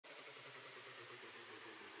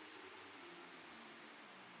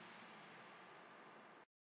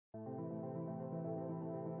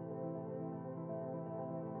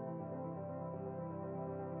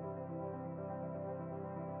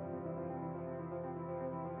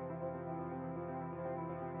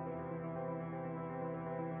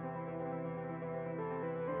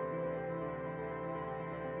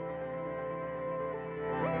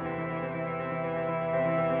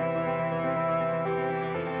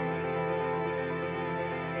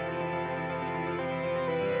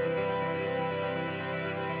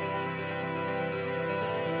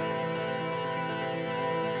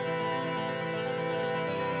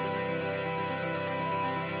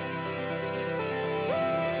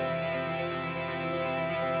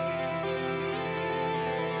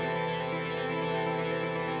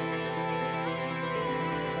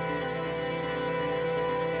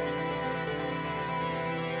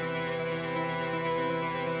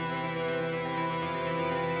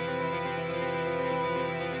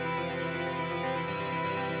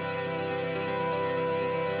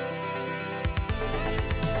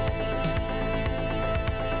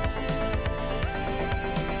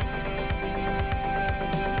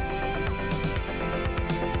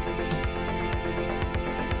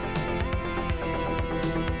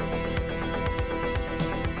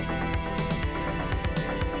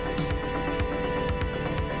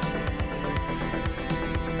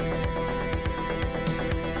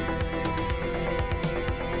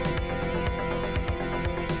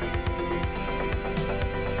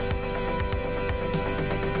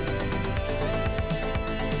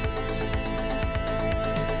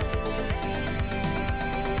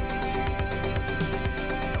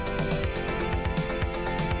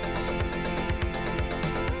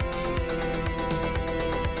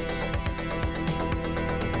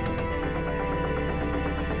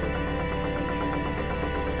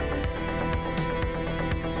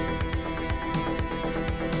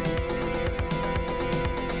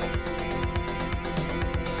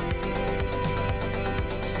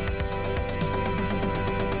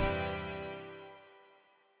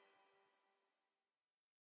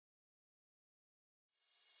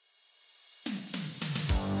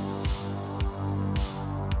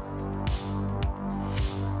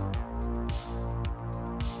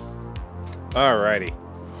Alrighty.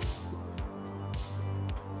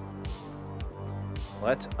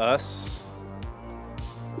 Let us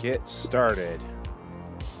get started.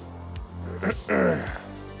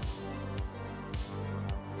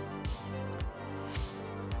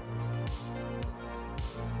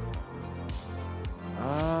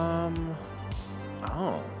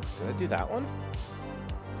 Oh, did I do that one?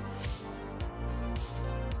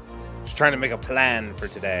 Just trying to make a plan for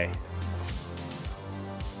today.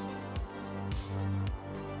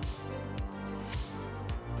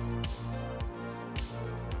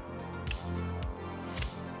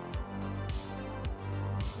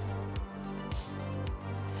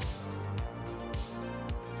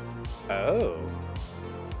 Oh.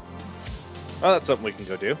 Oh, that's something we can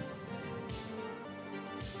go do.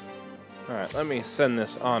 Alright, let me send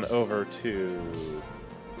this on over to...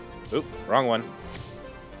 Oop, wrong one.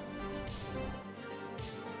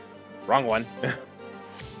 Wrong one.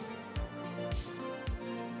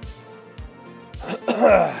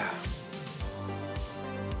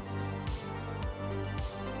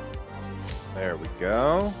 There we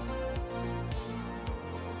go.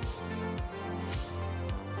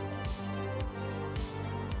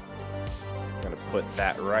 Gonna put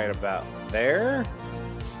that right about there.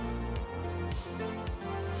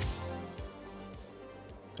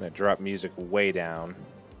 Gonna drop music way down.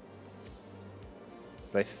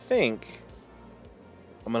 But I think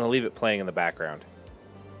I'm gonna leave it playing in the background.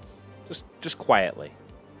 Just quietly.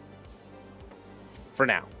 For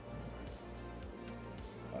now.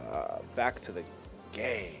 Back to the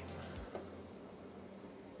game.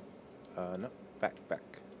 No, back.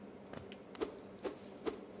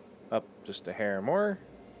 Up just a hair more.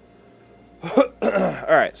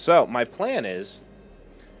 Alright, so my plan is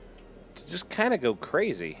to just kind of go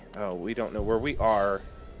crazy. Oh, we don't know where we are.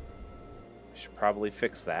 I should probably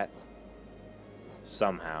fix that.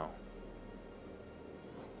 Somehow.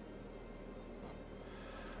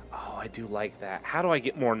 Oh, I do like that. How do I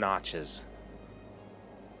get more notches?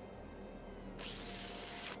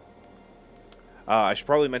 I should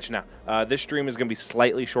probably mention now. This stream is going to be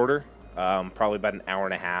slightly shorter. Probably about an hour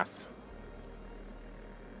and a half.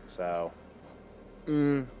 So,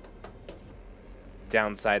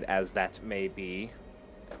 downside as that may be,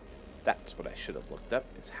 that's what I should have looked up,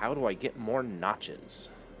 is how do I get more notches?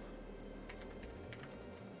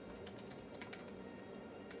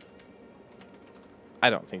 I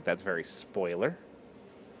don't think that's very spoiler.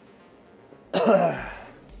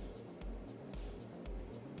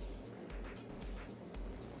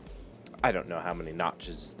 I don't know how many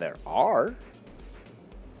notches there are.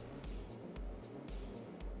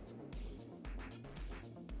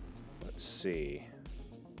 Let's see.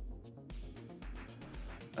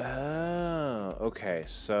 Oh, okay.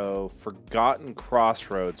 So, Forgotten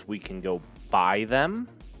Crossroads, we can go buy them.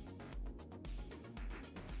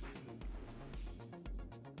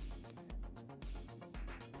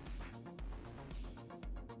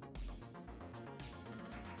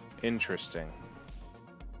 Interesting.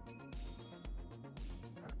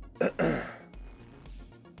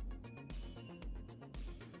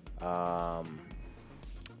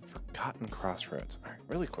 Forgotten Crossroads. All right,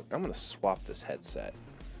 really quick. I'm going to swap this headset.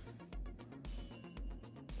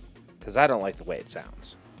 Because I don't like the way it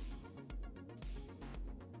sounds.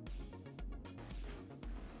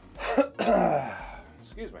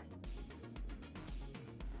 Excuse me.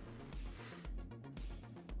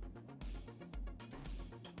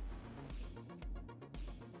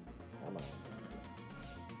 Hold on.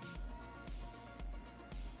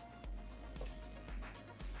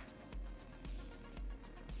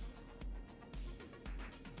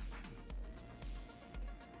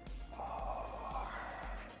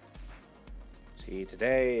 See,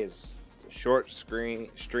 today is a short stream.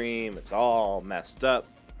 It's all messed up.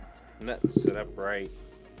 Nothing set up right.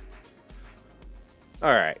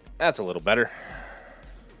 Alright, that's a little better.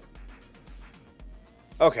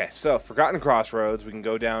 Okay, so Forgotten Crossroads. We can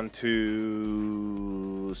go down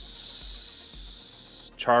to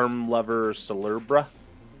Charm Lover Celebra.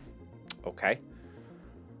 Okay.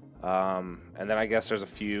 And then I guess there's a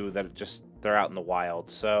few that they're out in the wild.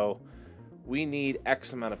 So we need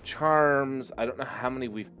X amount of charms. I don't know how many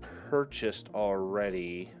we've purchased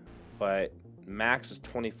already, but max is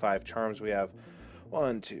 25 charms. We have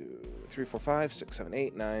 1, 2, 3, 4, 5, 6, 7,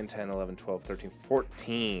 8, 9, 10, 11, 12, 13,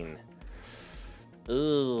 14.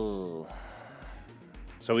 Ooh.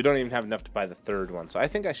 So we don't even have enough to buy the third one. So I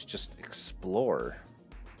think I should just explore.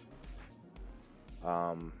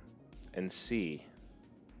 And see.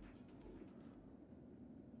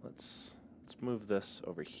 Let's move this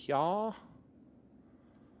over here.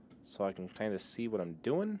 So I can kind of see what I'm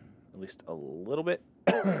doing. At least a little bit.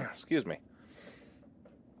 Excuse me.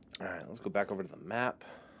 Alright, let's go back over to the map.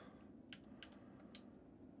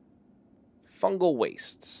 Fungal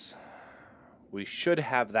wastes. We should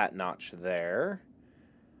have that notch there.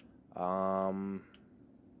 And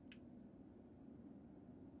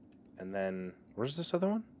then, where's this other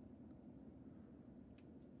one?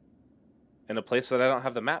 In a place that I don't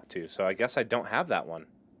have the map to, so I guess I don't have that one.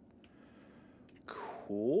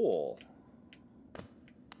 Cool.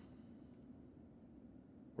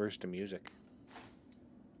 Where's the music?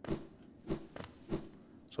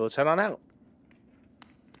 So let's head on out.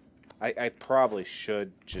 I probably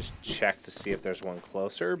should just check to see if there's one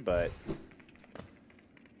closer, but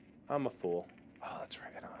I'm a fool. Oh, that's right.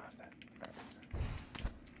 I don't have that. Right.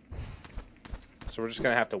 So we're just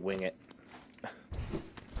going to have to wing it.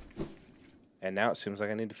 And now it seems like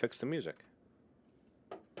I need to fix the music.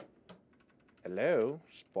 Hello,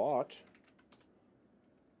 Spot.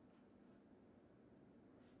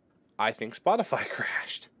 I think Spotify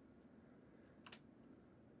crashed.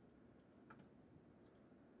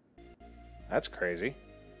 That's crazy.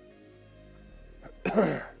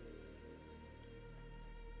 There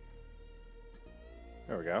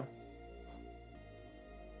we go.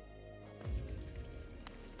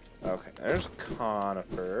 Okay, there's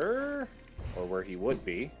Conifer. Or where he would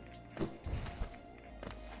be.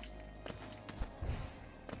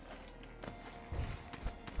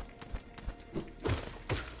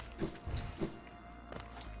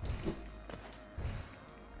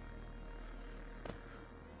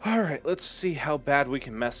 Alright, let's see how bad we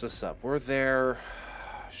can mess this up. We're there.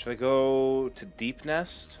 Should I go to Deep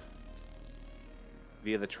Nest?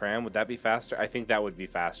 Via the tram? Would that be faster? I think that would be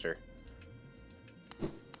faster.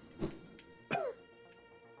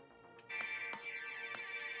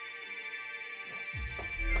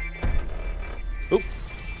 Oop.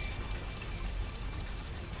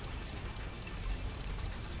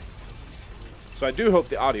 So I do hope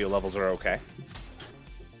the audio levels are okay.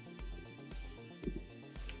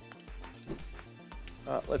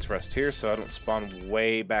 Let's rest here so I don't spawn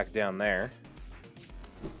way back down there.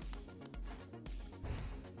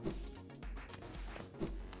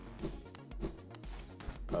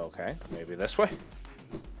 Okay, maybe this way.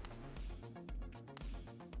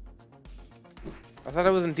 I thought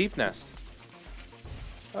I was in Deep Nest.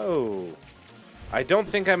 Oh. I don't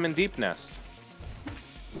think I'm in Deep Nest.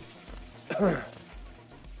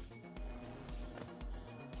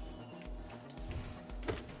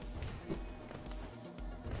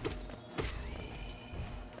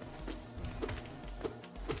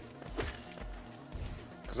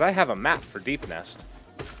 Because I have a map for Deep Nest.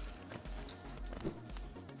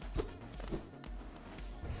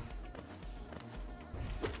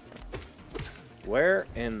 Where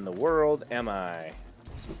in the world am I?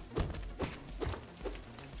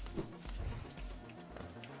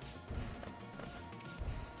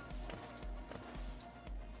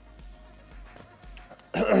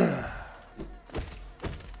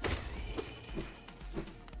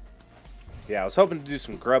 Yeah, I was hoping to do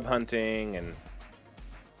some grub hunting and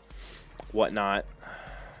whatnot.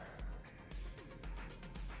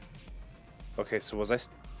 Okay, so was I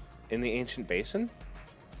in the ancient basin?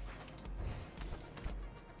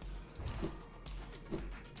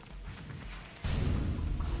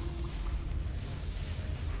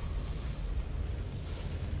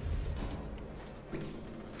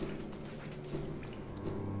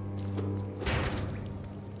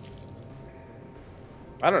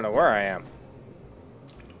 I don't know where I am.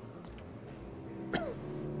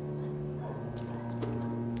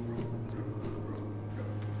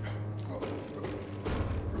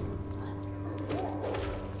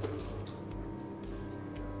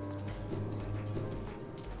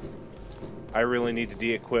 I really need to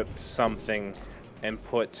de-equip something and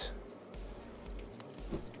put...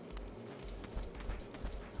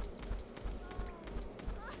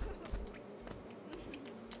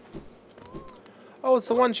 Oh, it's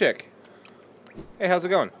the one chick. Hey, how's it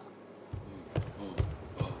going?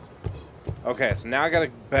 Okay, so now I got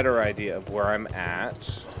a better idea of where I'm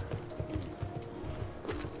at.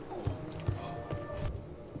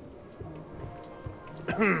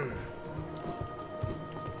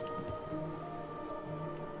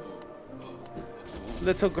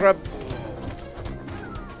 Little grub.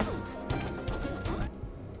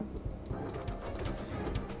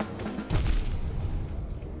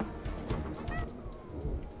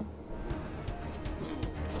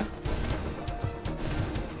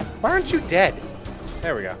 Why aren't you dead?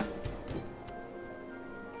 There we go.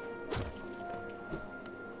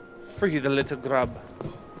 Free the little grub.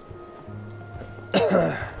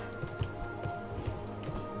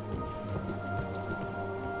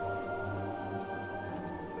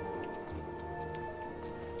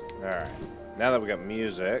 got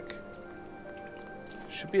music.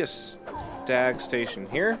 Should be a stag station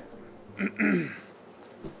here.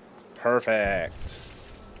 Perfect.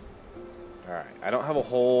 Alright, I don't have a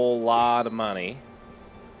whole lot of money.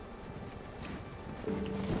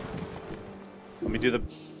 Let me do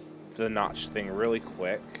the notch thing really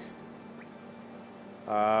quick.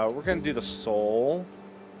 We're going to do the soul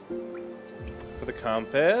for the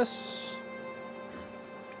compass.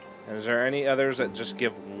 And is there any others that just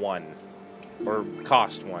give 1? Or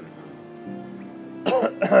cost 1?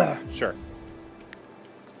 Sure.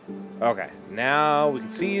 Okay, now we can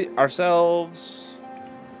see ourselves.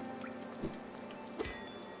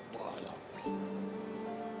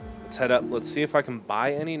 Let's head up. Let's see if I can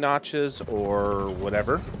buy any notches or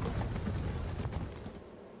whatever.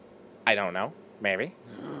 I don't know. Maybe.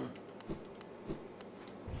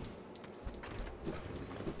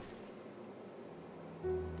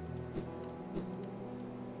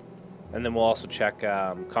 And then we'll also check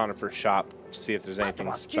Conifer's shop, see if there's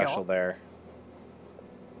anything special there.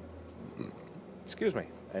 Excuse me.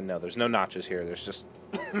 And no, there's no notches here. There's just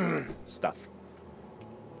stuff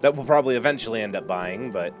that we'll probably eventually end up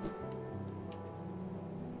buying, but...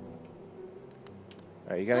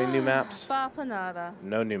 Alright, you got any new maps?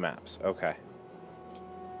 No new maps. Okay.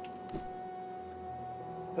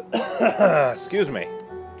 Excuse me.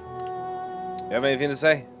 You have anything to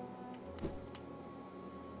say?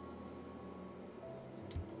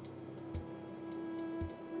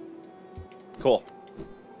 Cool.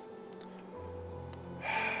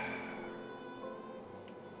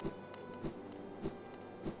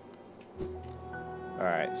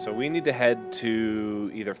 Alright, so we need to head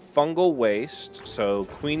to either Fungal Waste, so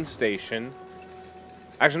Queen Station.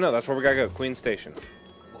 Actually, no, that's where we gotta go, Queen Station.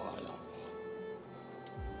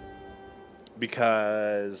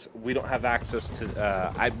 Because we don't have access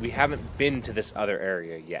to, we haven't been to this other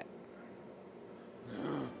area yet.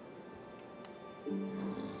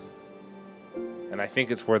 And I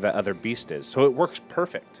think it's where the other beast is, so it works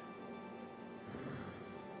perfect.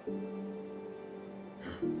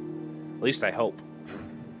 At least I hope.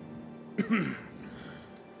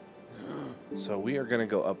 So we are going to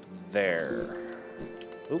go up there.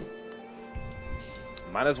 Oop.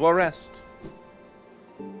 Might as well rest.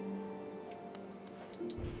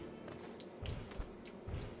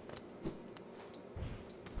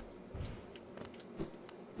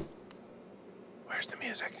 Where's the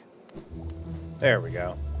music? There we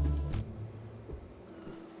go.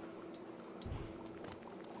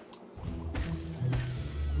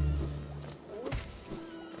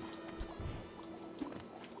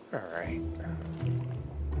 Alright.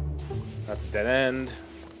 That's a dead end.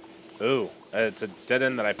 Ooh, it's a dead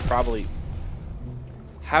end that I probably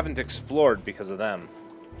haven't explored because of them.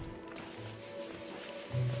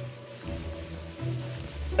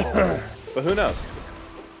 But who knows?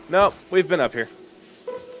 Nope, we've been up here.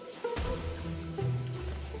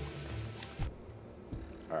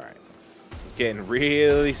 Alright. Getting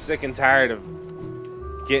really sick and tired of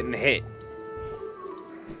getting hit.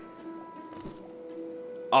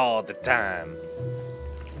 All the time.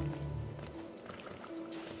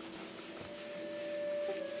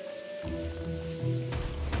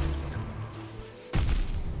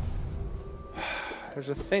 There's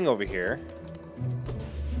a thing over here.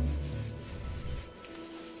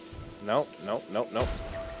 Nope, nope, nope, nope.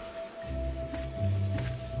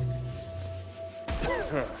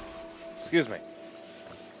 Excuse me.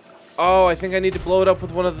 Oh, I think I need to blow it up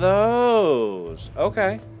with one of those.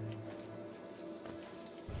 Okay.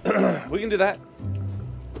 We can do that.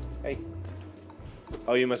 Hey.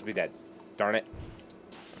 Oh, you must be dead. Darn it.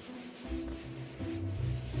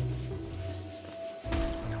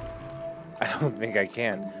 I don't think I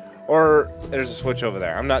can. Or there's a switch over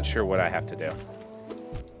there. I'm not sure what I have to do.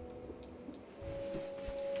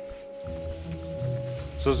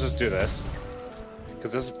 So let's just do this.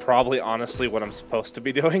 Because this is probably honestly what I'm supposed to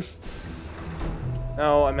be doing.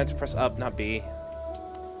 No, I meant to press up, not B.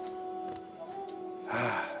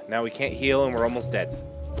 Now we can't heal and we're almost dead.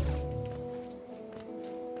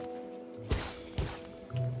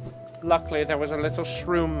 Luckily, there was a little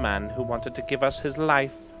shroom man who wanted to give us his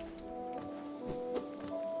life.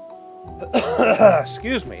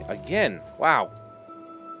 Excuse me, again. Wow.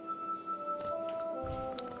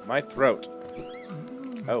 My throat.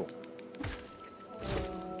 Oh.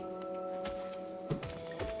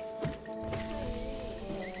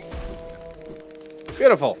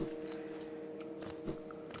 Beautiful.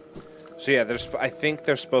 So yeah, I think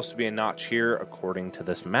there's supposed to be a notch here according to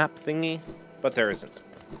this map thingy, but there isn't.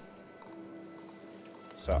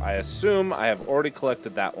 So I assume I have already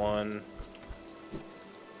collected that one.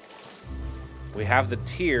 We have the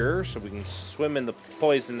tier, so we can swim in the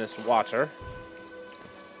poisonous water.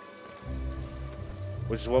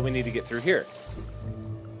 Which is what we need to get through here.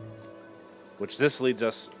 Which this leads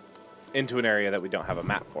us into an area that we don't have a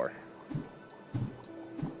map for.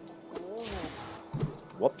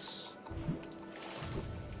 Whoops.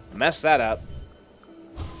 Messed that up.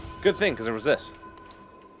 Good thing, because there was this.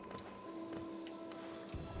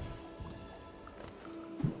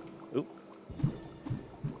 Oop.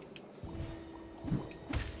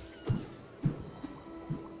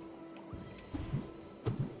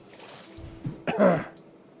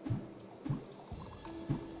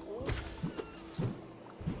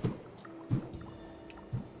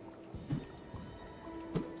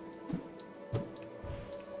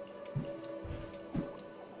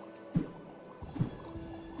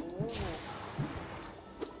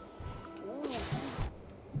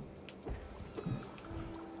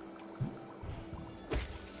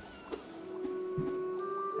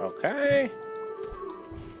 Okay.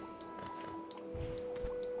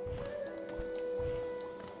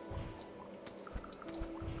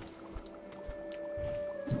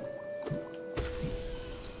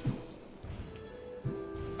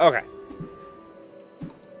 Okay.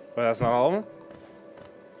 But that's not all of them?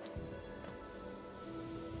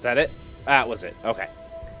 Is that it? That was it. Okay.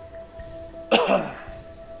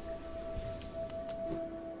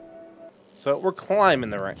 So we're climbing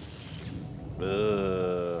the right...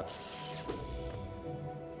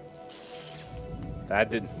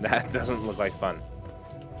 That doesn't look like fun.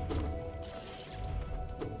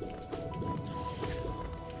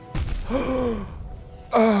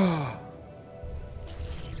 Oh.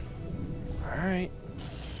 Alright.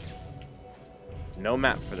 No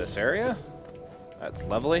map for this area. That's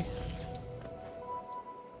lovely.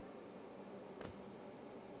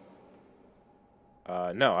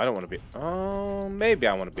 No, I don't want to be... Oh, maybe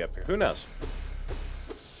I want to be up here. Who knows?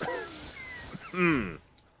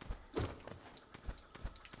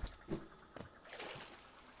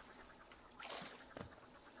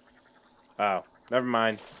 Oh, never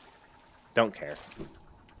mind. Don't care.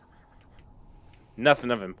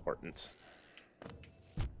 Nothing of importance.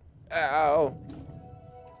 Ow.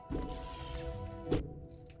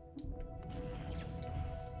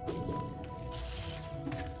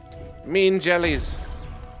 Mean jellies.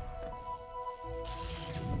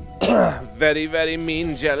 Very, very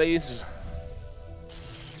mean jellies.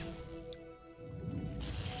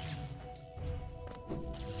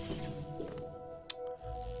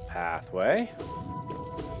 Pathway.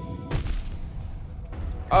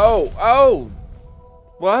 Oh!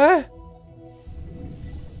 What?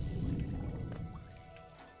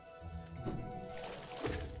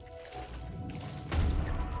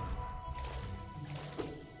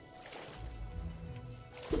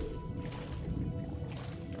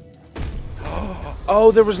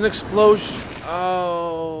 Oh, there was an explosion.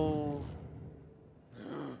 Oh.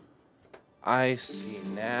 I see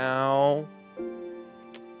now.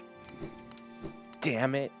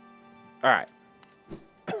 Damn it. Alright.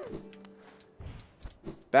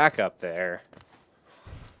 Back up there.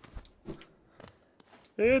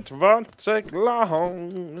 It won't take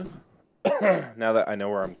long. Now that I know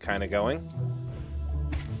where I'm kind of going.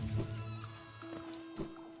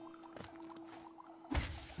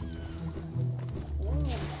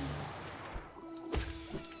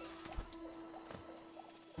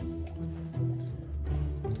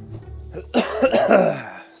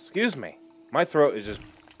 Excuse me. My throat is just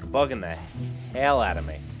bugging the hell out of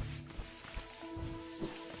me.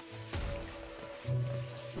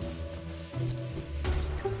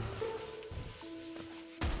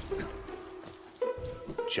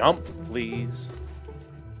 Jump, please.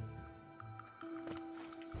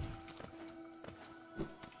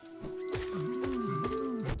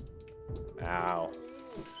 Ow.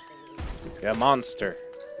 You monster.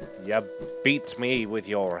 You beat me with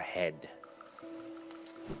your head.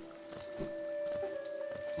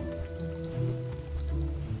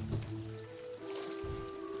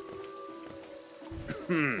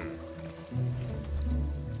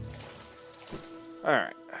 All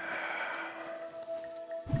right.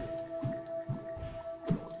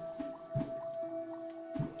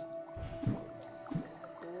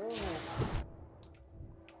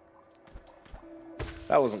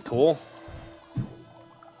 That wasn't cool.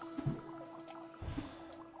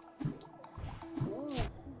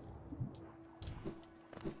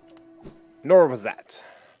 Nor was that.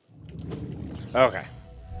 Okay.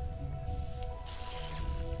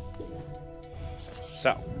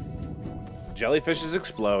 So, jellyfishes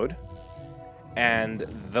explode, and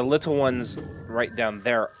the little ones right down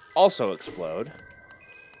there also explode.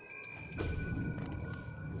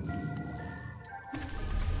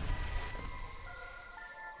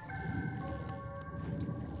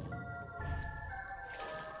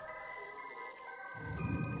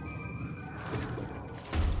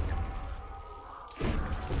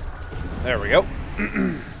 There we go.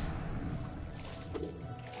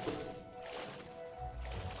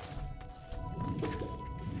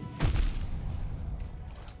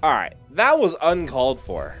 Alright, that was uncalled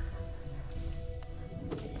for.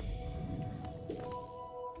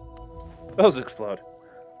 Those explode.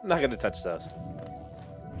 I'm not gonna touch those.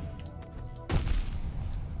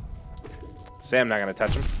 Say I'm not gonna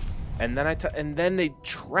touch them. And then and then they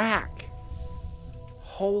track.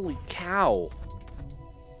 Holy cow.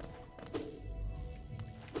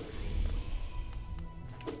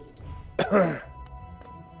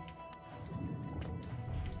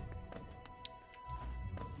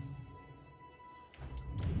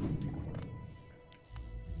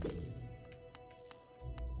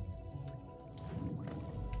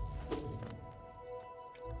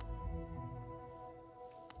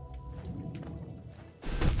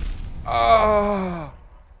 Oh.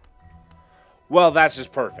 Well, that's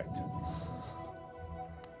just perfect.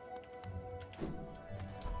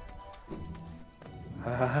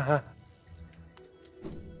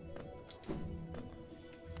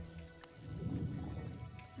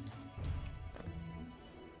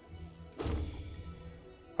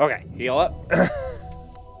 Okay, heal up.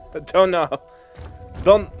 Don't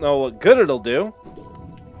know what good it'll do.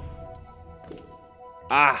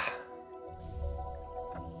 Ah.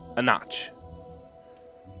 A notch.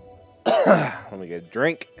 Let me get a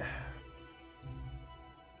drink.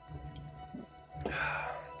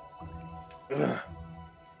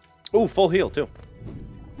 Ooh, full heal too.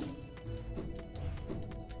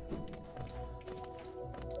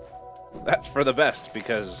 That's for the best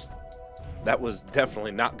because that was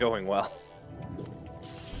definitely not going well.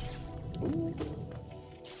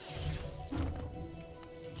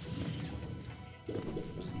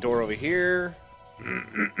 There's a door over here.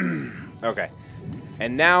 Okay.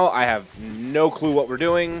 And now I have no clue what we're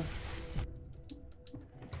doing.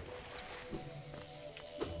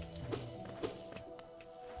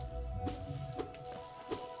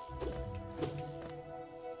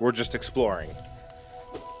 We're just exploring.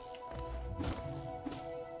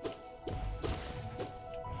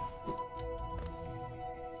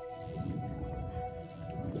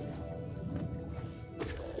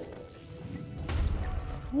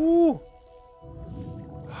 Woo!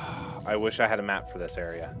 I wish I had a map for this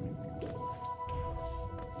area.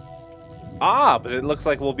 Ah, but it looks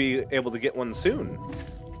like we'll be able to get one soon.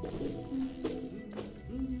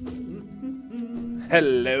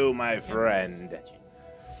 Hello, my friend.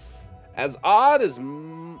 As odd as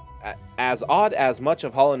much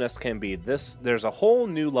of hollowness can be, there's a whole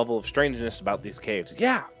new level of strangeness about these caves.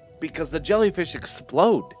 Yeah, because the jellyfish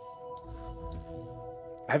explode.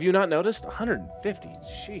 Have you not noticed? 150.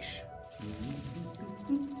 Sheesh.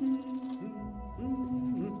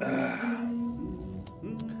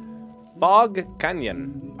 Fog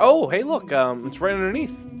Canyon. Oh, hey, look. It's right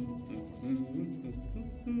underneath.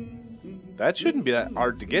 That shouldn't be that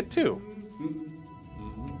hard to get to.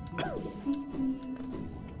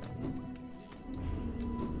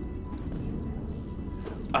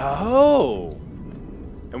 Oh.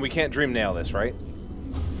 And we can't dream nail this, right?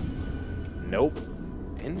 Nope.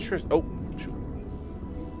 Oh, shoot.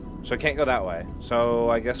 So I can't go that way. So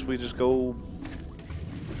I guess we just go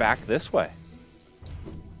back this way.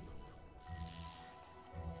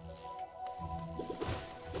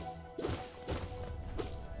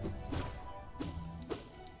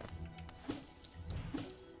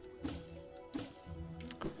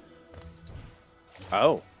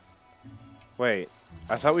 Oh. Wait.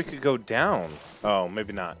 I thought we could go down. Oh,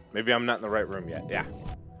 maybe not. Maybe I'm not in the right room yet. Yeah.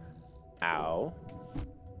 Ow.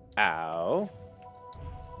 Ow.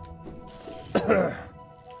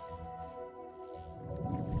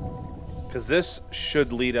 Because this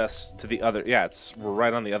should lead us to the other... Yeah, we're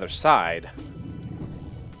right on the other side.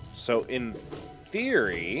 So, in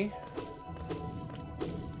theory...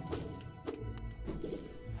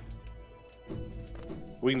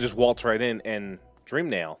 we can just waltz right in and dream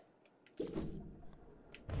nail.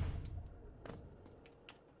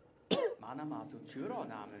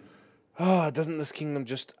 Oh, doesn't this kingdom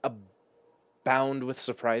just abound with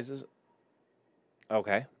surprises?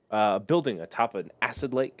 Okay. Building atop an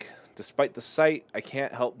acid lake. Despite the sight, I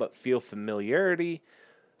can't help but feel familiarity.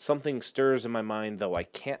 Something stirs in my mind, though I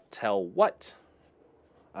can't tell what.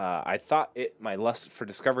 I thought it my lust for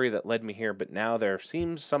discovery that led me here, but now there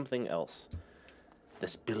seems something else.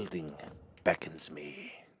 This building beckons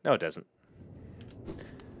me. No, it doesn't.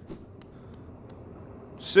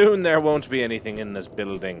 Soon there won't be anything in this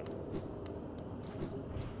building.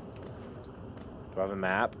 Do I have a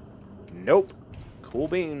map? Nope. Cool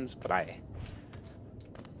beans, but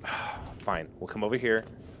Fine, we'll come over here.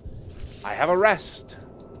 I have a rest.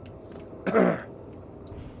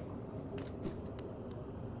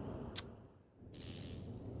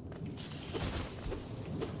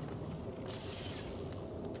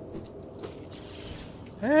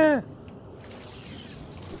 Eh.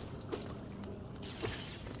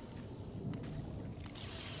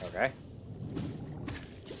 Okay.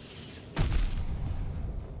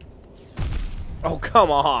 Oh,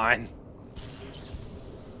 come on.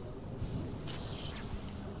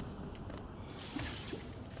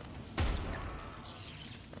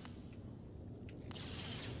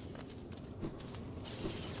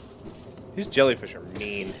 These jellyfish are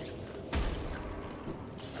mean.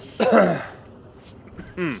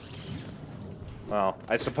 Well,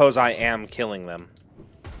 I suppose I am killing them.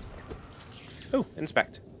 Ooh,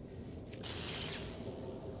 inspect.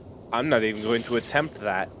 I'm not even going to attempt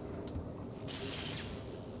that.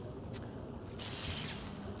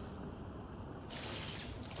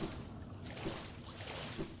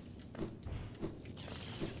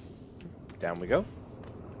 Down we go.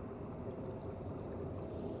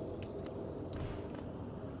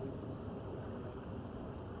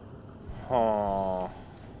 Oh.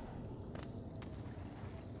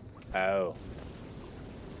 Oh.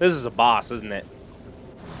 This is a boss, isn't it?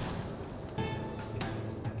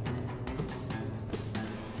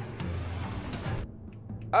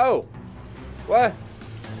 Oh. What?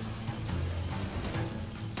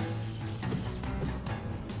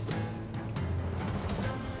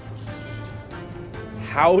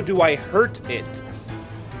 How do I hurt it?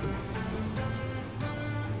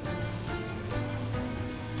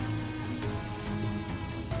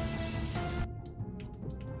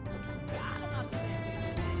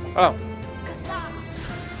 Oh.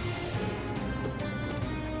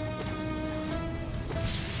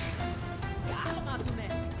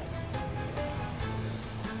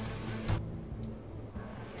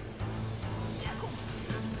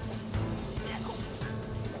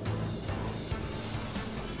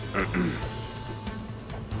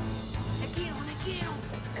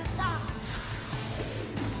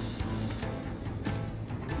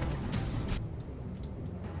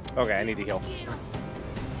 Okay, I need to heal.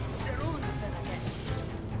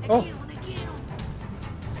 Oh.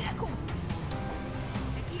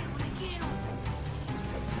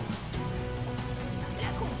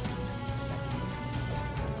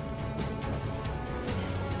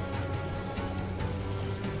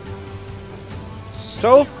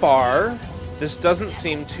 So far, this doesn't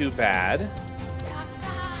seem too bad.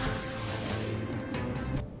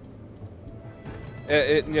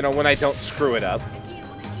 You know, when I don't screw it up.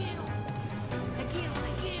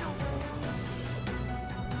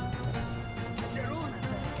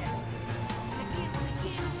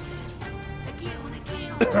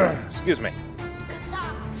 Excuse me.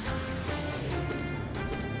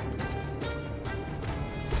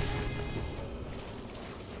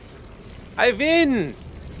 I win!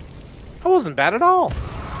 That wasn't bad at all.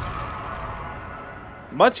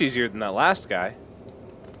 Much easier than that last guy.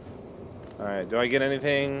 Alright, do I get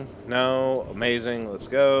anything? No. Amazing. Let's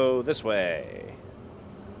go this way.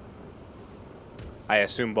 I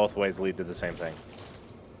assume both ways lead to the same thing.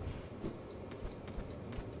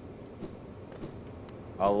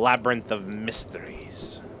 A labyrinth of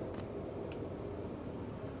mysteries.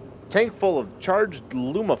 Tank full of charged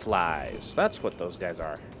lumaflies. That's what those guys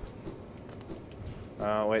are.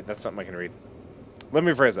 Wait, that's something I can read. Let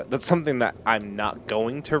me phrase that. That's something that I'm not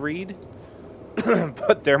going to read.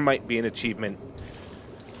 But there might be an achievement.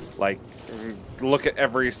 Like, look at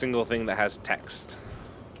every single thing that has text.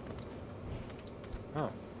 Oh.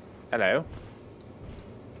 Hello.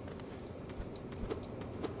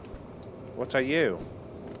 What are you?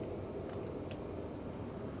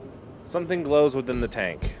 Something glows within the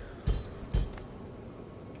tank.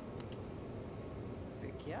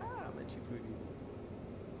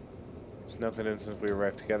 It's no coincidence we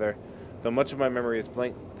arrived together. Though much of my memory is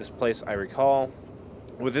blank, this place I recall.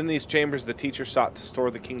 Within these chambers, the teacher sought to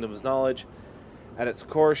store the kingdom's knowledge. At its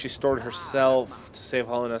core, she stored herself. To save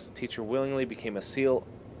hollowness, the teacher willingly became a seal.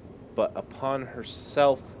 But upon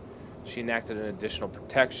herself, she enacted an additional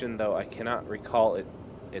protection. Though I cannot recall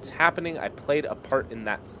it's happening, I played a part in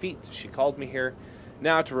that feat. She called me here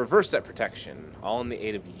now to reverse that protection, all in the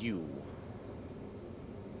aid of you.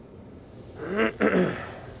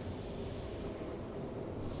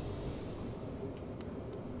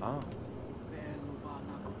 Oh.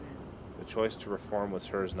 The choice to reform was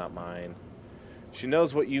hers, not mine. She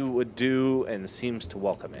knows what you would do and seems to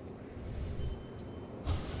welcome it.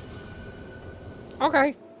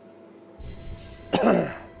 Okay.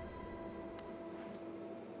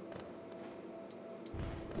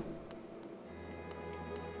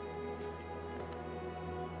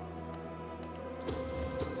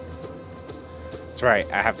 That's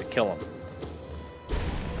right, I have to kill him.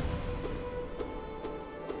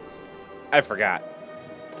 I forgot.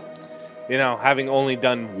 You know, having only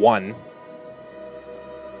done one.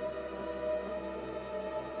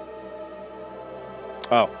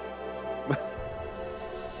 Oh.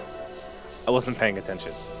 I wasn't paying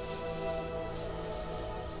attention.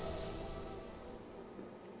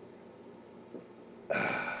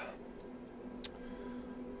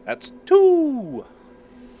 That's 2.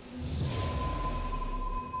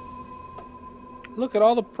 Look at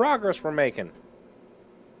all the progress we're making.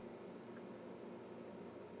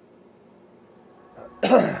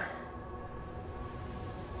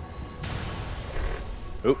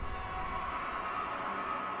 Oop.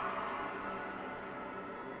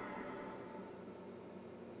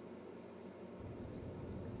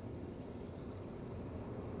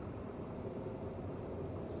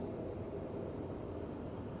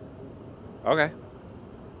 Okay.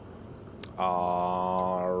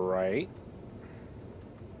 All right.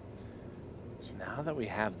 So now that we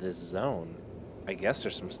have this zone, I guess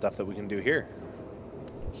there's some stuff that we can do here.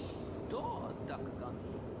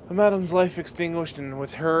 The madam's life extinguished, and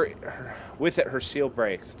with it her seal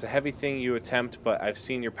breaks. It's a heavy thing you attempt, but I've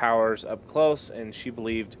seen your powers up close, and she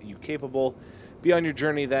believed you capable. Be on your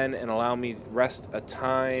journey then, and allow me rest a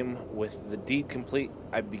time. With the deed complete,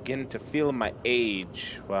 I begin to feel my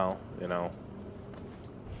age. Well, you know.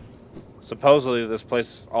 Supposedly this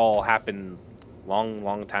place all happened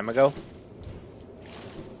long time ago.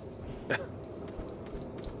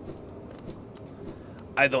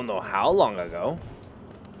 I don't know how long ago.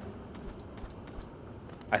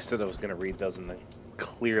 I said I was going to read those, and then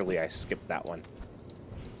clearly I skipped that one.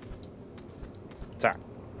 It's all right.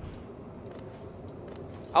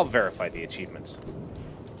 I'll verify the achievements.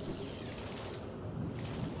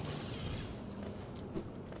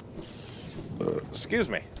 Excuse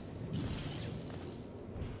me.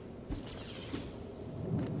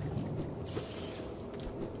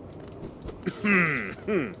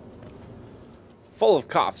 Full of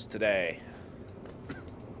coughs today.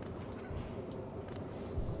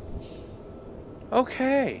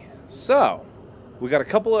 Okay, so we got a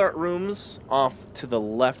couple of rooms off to the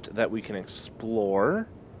left that we can explore.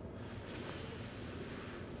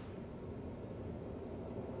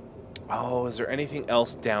 Oh, is there anything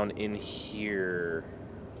else down in here?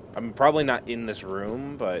 I'm probably not in this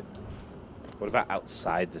room, but what about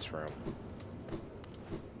outside this room?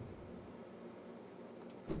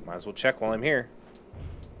 Might as well check while I'm here.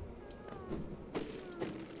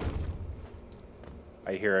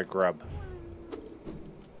 I hear a grub.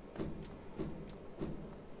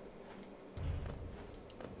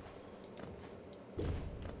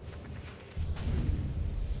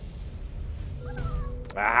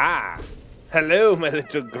 Aha! Hello, my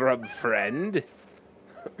little grub friend.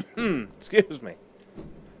 Excuse me.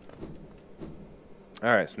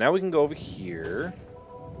 Alright, so now we can go over here.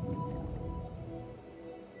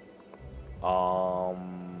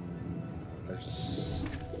 There's a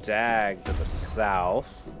stag to the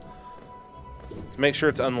south. Let's make sure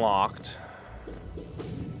it's unlocked.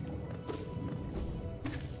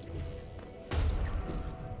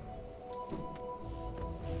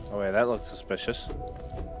 Oh wait, that looks suspicious.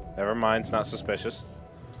 Never mind, it's not suspicious.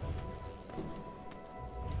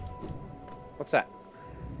 What's that?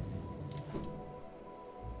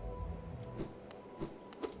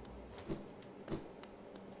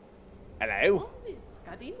 Hello?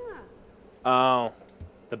 Oh,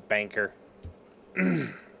 the banker.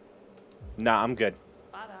 Nah, I'm good.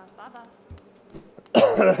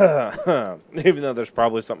 Even though there's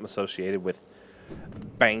probably something associated with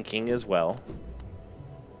banking as well.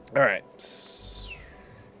 Alright.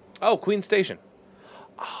 Oh, Queen Station.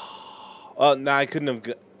 Oh, no, I couldn't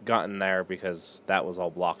have gotten there because that was all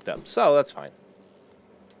blocked up. So, that's fine.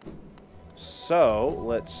 So,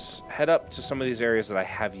 let's head up to some of these areas that I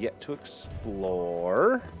have yet to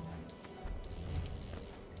explore.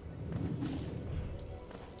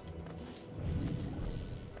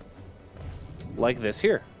 Like this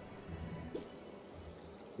here.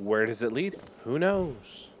 Where does it lead? Who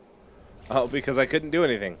knows? Oh, because I couldn't do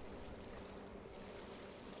anything.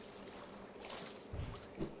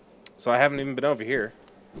 So I haven't even been over here.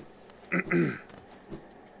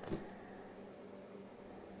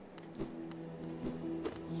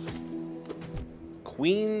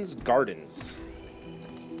 Queen's Gardens.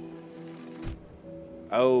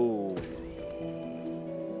 Oh.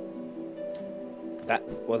 That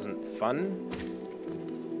wasn't fun.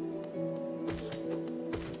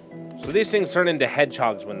 So these things turn into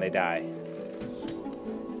hedgehogs when they die.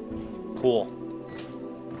 Cool.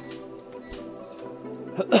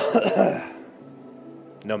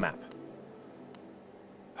 No map.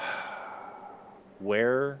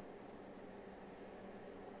 Where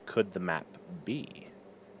could the map be?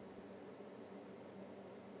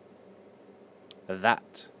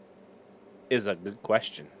 That is a good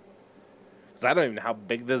question. Because I don't even know how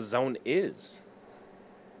big this zone is.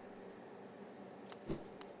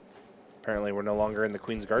 Apparently we're no longer in the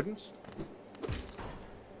Queen's Gardens.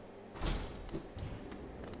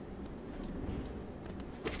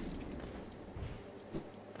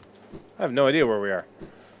 I have no idea where we are.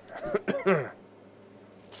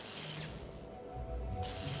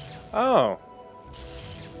 Oh.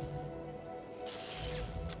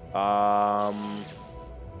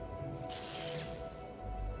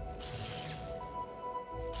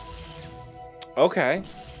 Okay.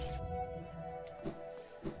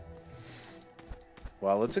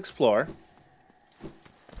 Well, let's explore.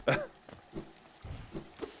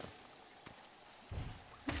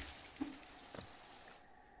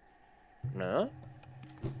 Huh?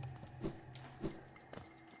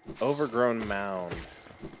 Overgrown mound.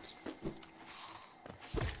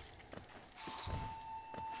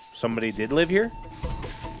 Somebody did live here?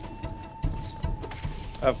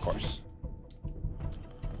 Of course.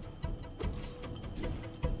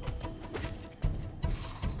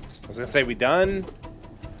 I was gonna say, we done?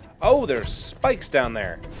 Oh, there's spikes down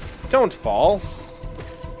there. Don't fall.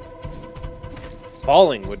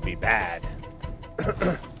 Falling would be bad.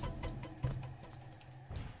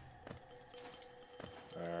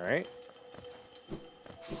 Alright.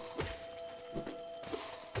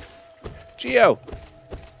 Geo!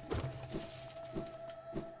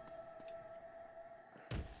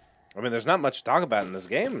 I mean, there's not much to talk about in this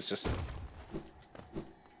game. It's just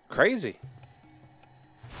crazy.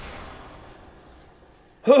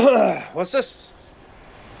 What's this?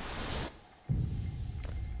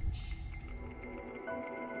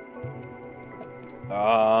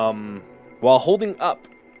 While holding up,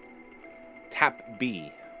 tap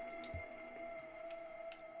B.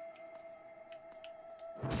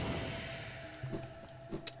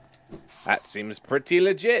 That seems pretty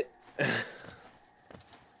legit.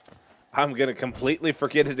 I'm gonna completely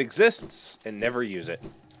forget it exists and never use it.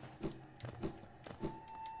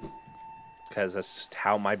 Because that's just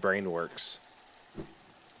how my brain works.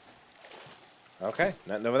 Okay,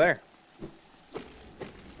 nothing over there.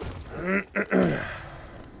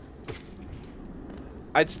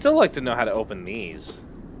 I'd still like to know how to open these.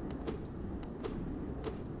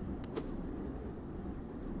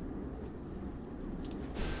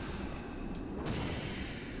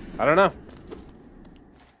 I don't know.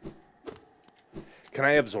 Can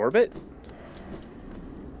I absorb it?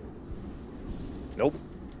 Nope.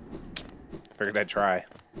 Figured I'd try.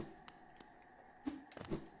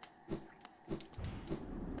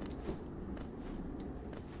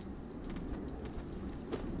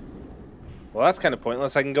 Well, that's kind of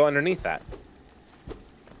pointless. I can go underneath that.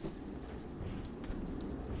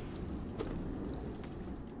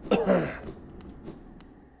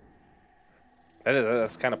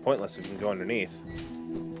 That's kind of pointless if you can go underneath.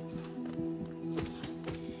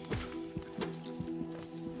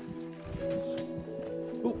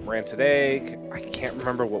 Ooh, rancid egg. I can't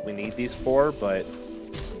remember what we need these for, but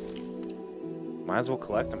might as well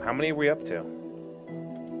collect them. How many are we up to?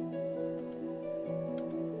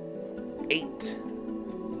 8.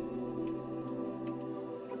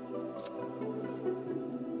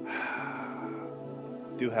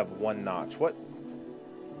 Do have 1 notch. What?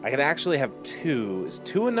 I could actually have 2. Is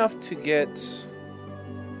 2 enough to get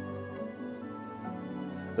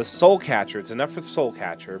the soul catcher? It's enough for soul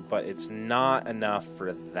catcher, but it's not enough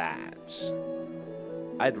for that.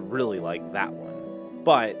 I'd really like that one,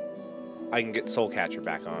 but I can get soul catcher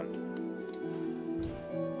back on.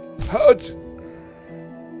 Hut.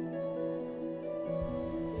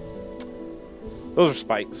 Those are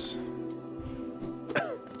spikes.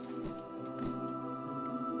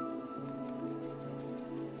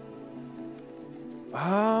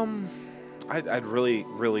 I'd really,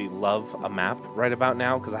 really love a map right about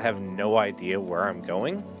now because I have no idea where I'm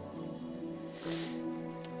going.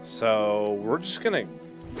 So we're just gonna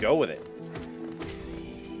go with it.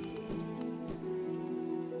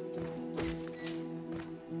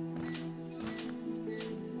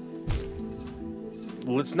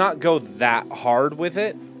 Let's not go that hard with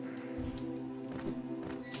it.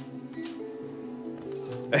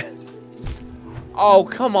 Oh,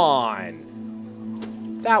 come on.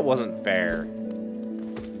 That wasn't fair.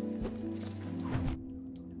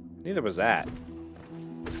 Neither was that.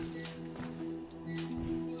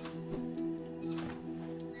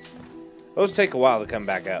 Those take a while to come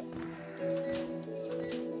back up.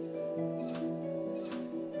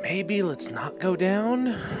 Maybe let's not go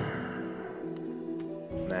down?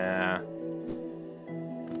 Nah.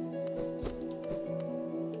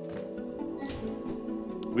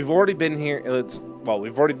 We've already been here.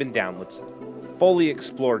 We've already been down. Let's fully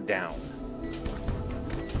explored down.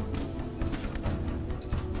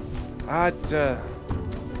 I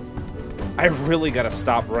really gotta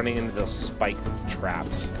stop running into those spike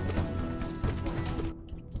traps.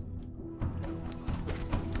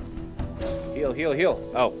 Heal, heal,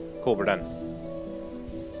 heal. Oh, cool, we're done.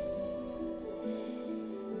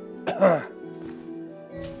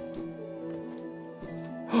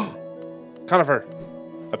 Conifer.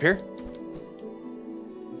 Up here?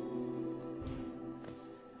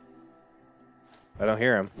 I don't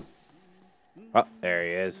hear him. Oh, there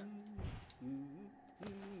he is.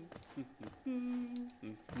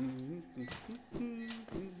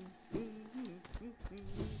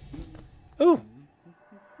 Ooh.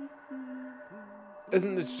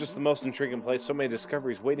 Isn't this just the most intriguing place? So many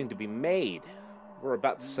discoveries waiting to be made. We're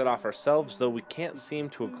about to set off ourselves, though we can't seem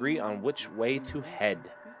to agree on which way to head.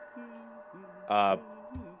 But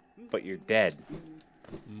you're dead.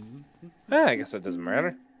 I guess that doesn't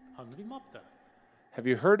matter. Have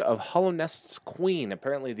you heard of Hollow Nest's queen?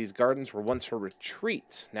 Apparently these gardens were once her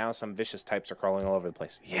retreat. Now some vicious types are crawling all over the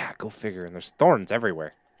place. Yeah, go figure. And there's thorns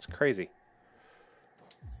everywhere. It's crazy.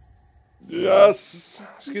 Yes!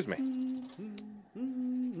 Excuse me.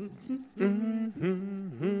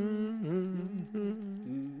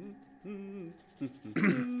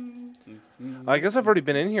 I guess I've already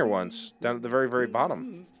been in here once, down at the very, very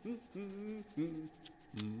bottom.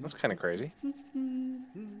 That's kind of crazy.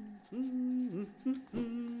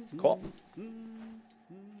 Cool.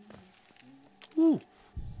 Ooh.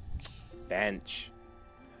 Bench.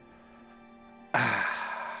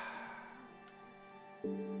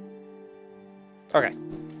 Okay.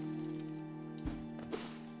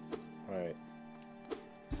 Alright.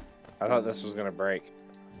 I thought this was gonna break.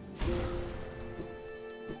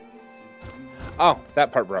 Oh,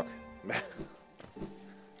 that part broke.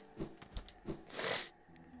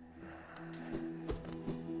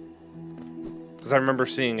 Because I remember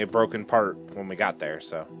seeing a broken part when we got there,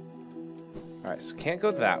 so. Alright, so can't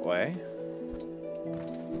go that way.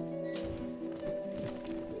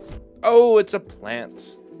 Oh, it's a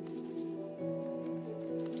plant.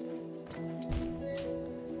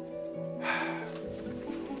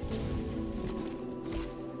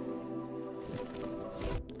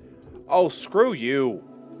 Oh, screw you.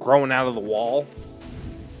 Growing out of the wall.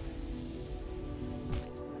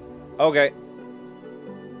 Okay.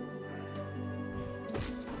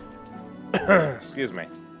 Excuse me.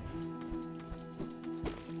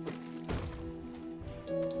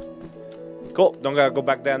 Cool. Don't gotta go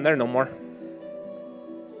back down there no more.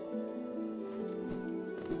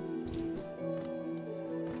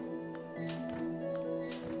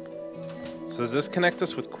 So does this connect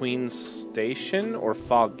us with Queen's Station or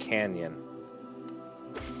Fog Canyon?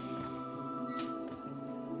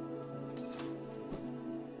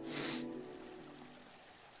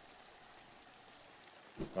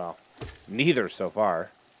 Well, neither so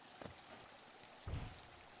far.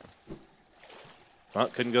 Well,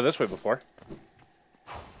 couldn't go this way before.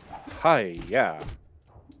 Hi, yeah.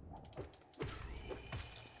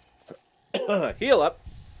 Heal up.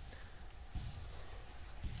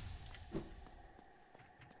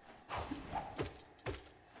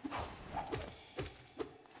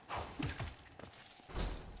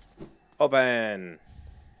 Open.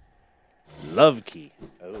 Love key.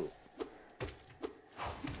 Oh.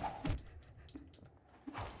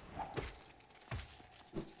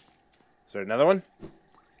 Is there another one?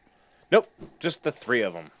 Nope. Just the 3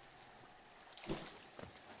 of them.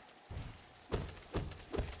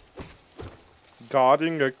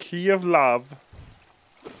 Guarding a key of love.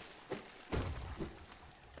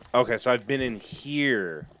 Okay, so I've been in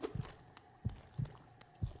here.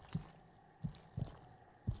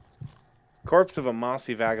 Corpse of a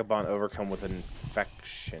mossy vagabond overcome with an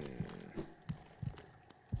infection.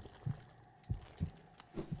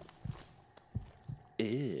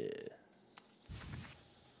 Ew.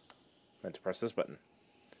 Meant to press this button.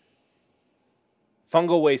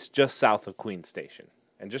 Fungal waste just south of Queen Station.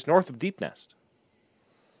 And just north of Deep Nest.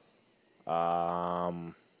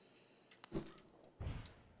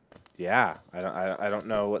 Yeah, I don't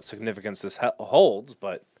know what significance this holds,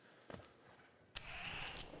 but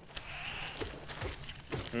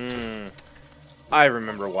I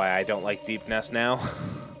remember why I don't like Deep Nest now.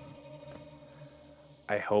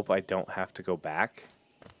 I hope I don't have to go back.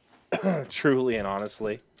 Truly and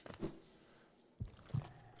honestly.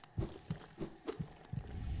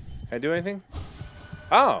 Can I do anything?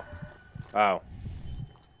 Oh. Oh.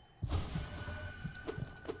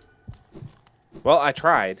 Well, I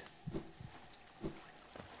tried.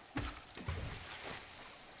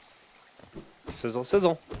 Sizzle,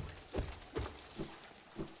 sizzle.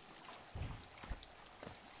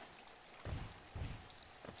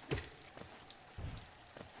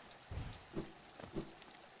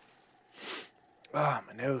 Ah,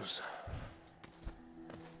 my nose.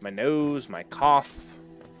 My nose, my cough.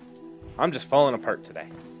 I'm just falling apart today.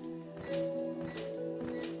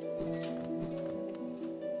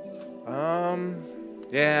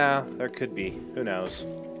 Yeah, there could be. Who knows?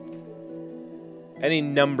 Any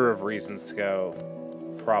number of reasons to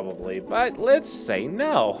go, probably. But let's say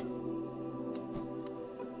no.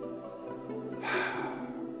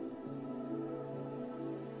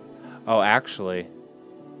 Oh, actually,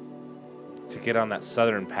 to get on that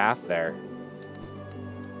southern path there.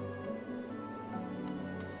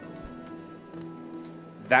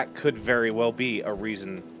 That could very well be a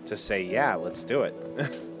reason to say, yeah, let's do it.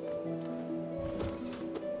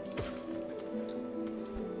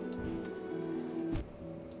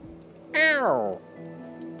 Ow!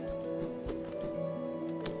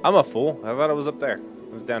 I'm a fool. I thought it was up there.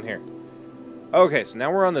 It was down here. Okay, so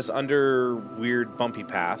now we're on this under weird bumpy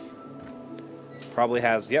path. Probably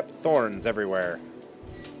has, yep, thorns everywhere.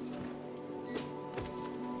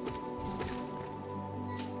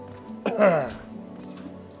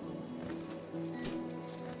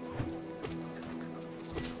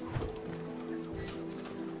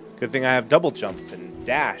 Good thing I have double jump and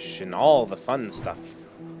dash and all the fun stuff.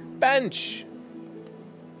 Bench!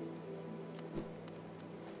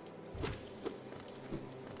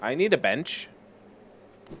 I need a bench.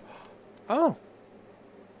 Oh.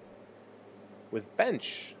 With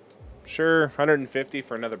bench. Sure, 150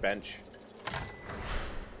 for another bench.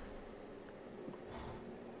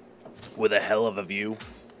 With a hell of a view.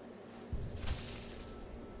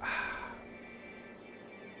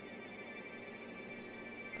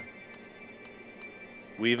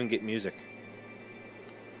 We even get music.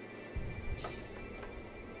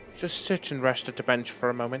 Just sit and rest at the bench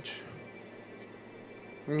for a moment.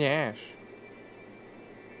 Yes.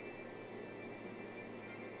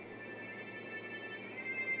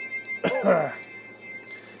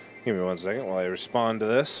 Give me 1 second while I respond to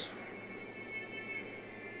this.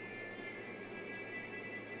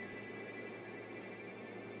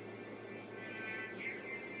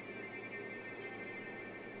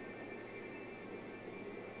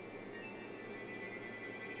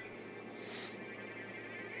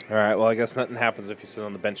 Alright, well, I guess nothing happens if you sit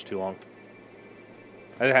on the bench too long.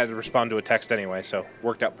 I had to respond to a text anyway, so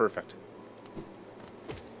worked out perfect.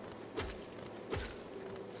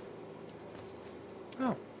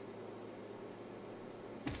 Oh.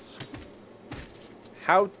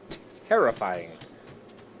 How terrifying.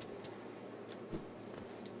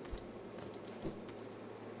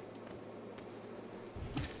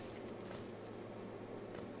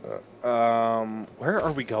 Where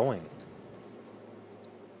are we going?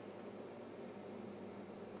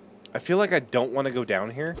 I feel like I don't want to go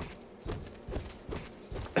down here.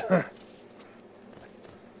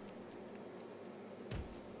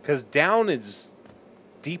 Because down is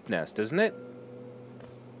deep nest, isn't it?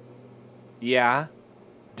 Yeah.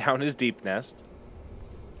 Down is deep nest.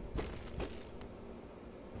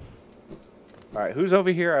 Alright, who's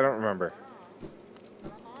over here? I don't remember.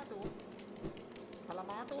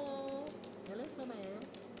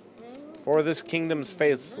 For this kingdom's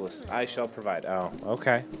faithless, I shall provide. Oh,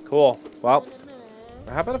 okay. Cool. Well,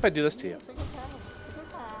 how about if I do this to you?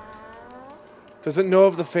 Does it know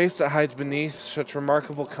of the face that hides beneath such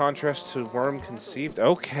remarkable contrast to worm conceived?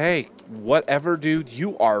 Okay. Whatever, dude.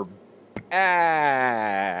 You are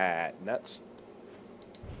bad. Nuts.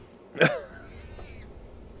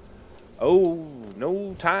 Oh,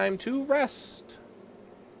 no time to rest.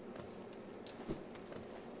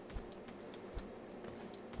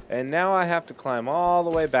 And now I have to climb all the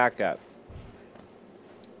way back up.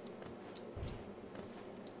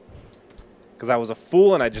 Because I was a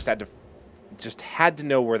fool and I just had to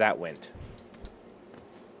know where that went.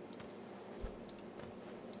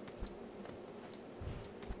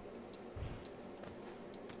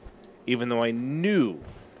 Even though I knew,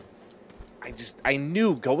 I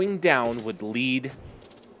knew going down would lead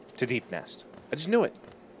to Deep Nest. I just knew it.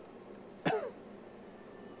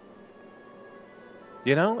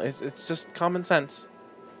 You know, it's just common sense.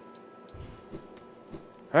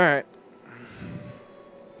 All right.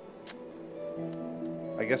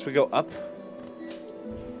 I guess we go up.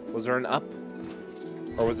 Was there an up?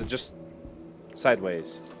 Or was it just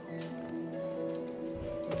sideways?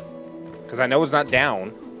 Because I know it's not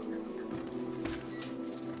down.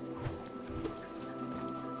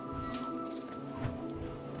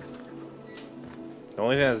 The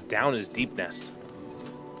only thing that's down is Deep Nest.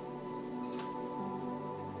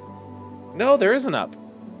 No, there is an up.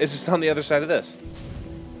 It's just on the other side of this.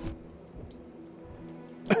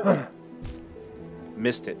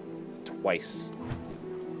 Missed it twice.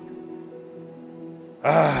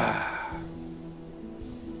 Ah.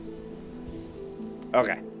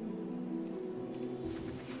 Okay.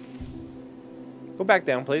 Go back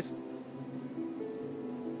down, please.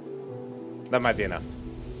 That might be enough.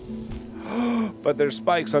 But there's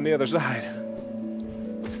spikes on the other side.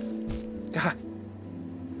 God.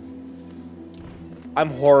 I'm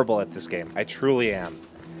horrible at this game. I truly am.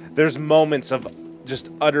 There's moments of just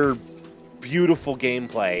utter beautiful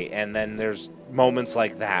gameplay, and then there's moments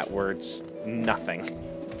like that where it's nothing.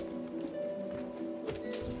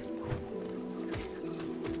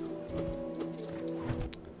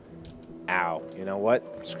 Ow. You know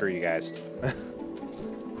what? Screw you guys.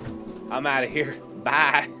 I'm out of here.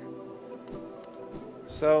 Bye.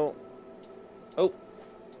 So, oh.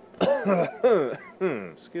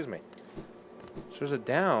 Excuse me. So there's a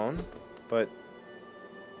down, but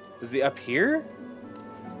is the up here?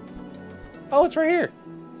 Oh, it's right here.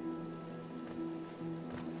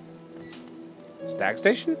 Stag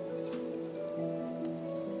station?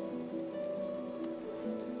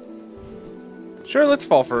 Sure, let's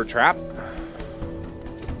fall for a trap.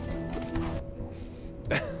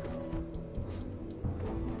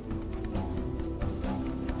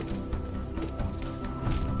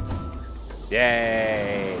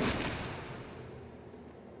 Yay!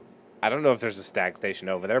 I don't know if there's a stag station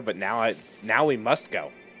over there, but now we must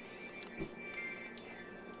go.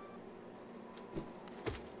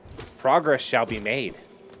 Progress shall be made.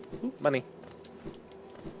 Ooh, money.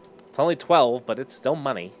 It's only 12, but it's still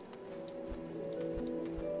money.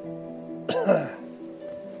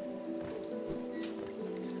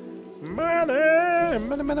 Money,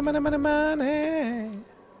 money, money, money, money, money.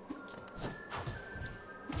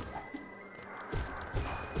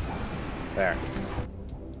 There.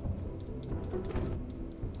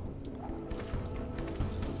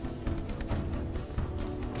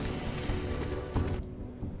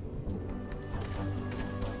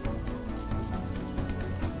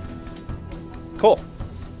 Cool.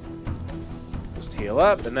 Just heal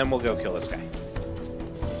up, and then we'll go kill this guy.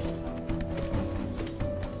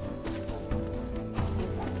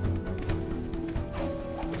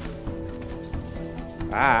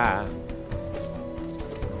 Ah.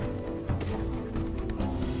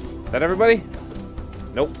 Is that everybody?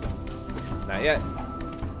 Nope. Not yet.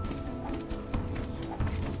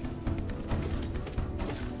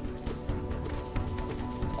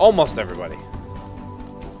 Almost everybody.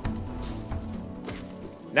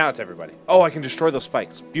 Now it's everybody. Oh, I can destroy those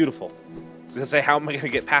spikes. Beautiful. I was going to say, how am I going to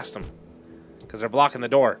get past them? Because they're blocking the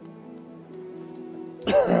door.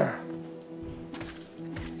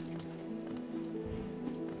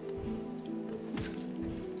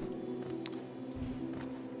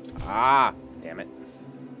 Ah, damn it.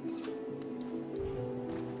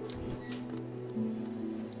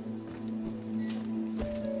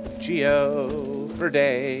 Geo for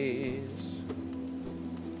days.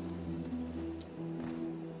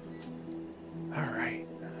 All right.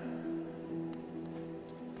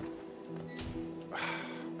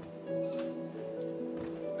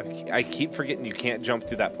 I keep forgetting you can't jump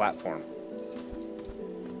through that platform.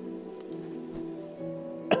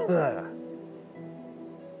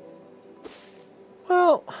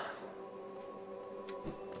 Well,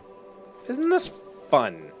 isn't this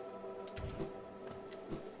fun?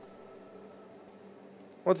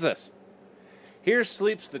 What's this? Here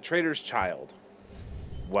sleeps the traitor's child.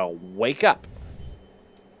 Well, wake up.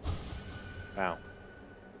 Wow.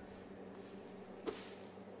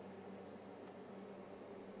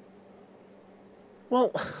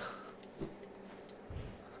 Well...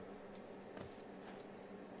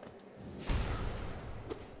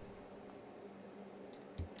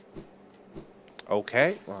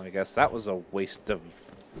 Okay, well, I guess that was a waste of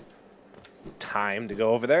time to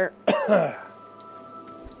go over there.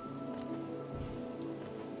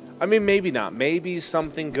 I mean, maybe not. Maybe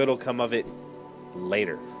something good will come of it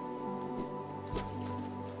later.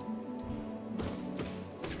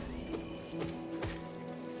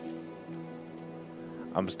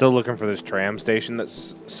 I'm still looking for this tram station that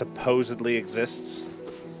supposedly exists.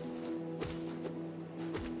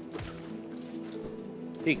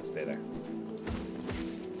 He can stay there.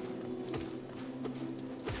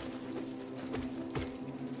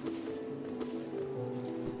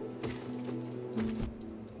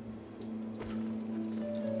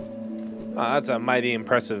 That's a mighty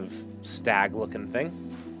impressive stag-looking thing.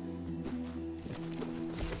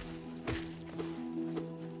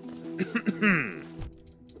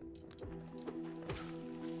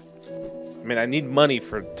 I mean, I need money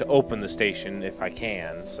to open the station if I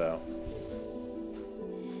can, so...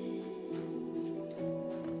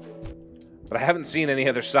 But I haven't seen any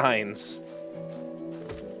other signs.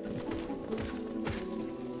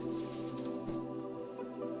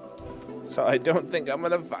 So I don't think I'm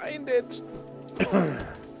gonna find it.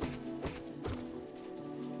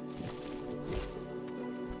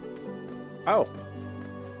 Oh.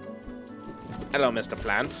 Hello, Mr.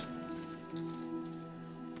 Plant.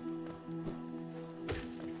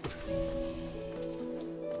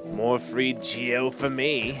 More free geo for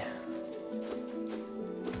me.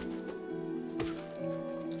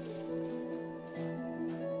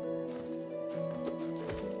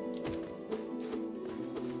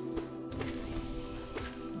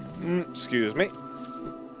 Excuse me.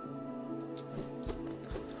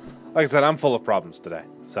 Like I said, I'm full of problems today,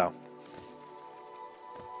 so.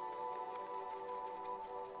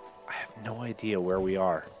 I have no idea where we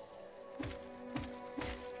are.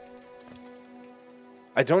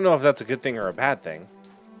 I don't know if that's a good thing or a bad thing.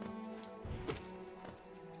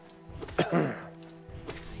 I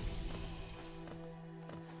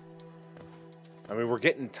mean, we're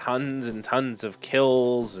getting tons and tons of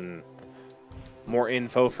kills and more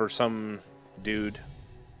info for some dude.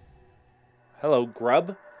 Hello,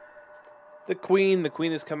 Grub. The Queen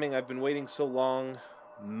is coming. I've been waiting so long.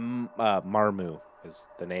 Marmu is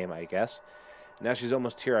the name, I guess. Now she's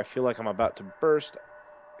almost here. I feel like I'm about to burst.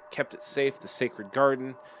 Kept it safe, the sacred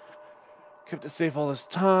garden. Kept it safe all this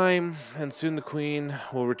time, and soon the Queen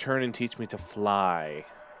will return and teach me to fly.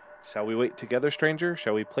 Shall we wait together, stranger?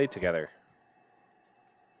 Shall we play together?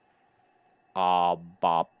 No.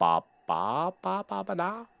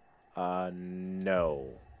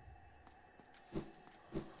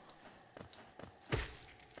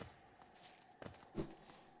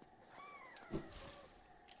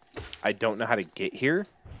 I don't know how to get here.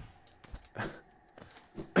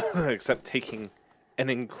 Except taking an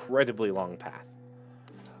incredibly long path.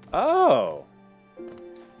 Oh.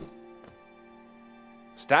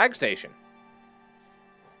 Stag Station.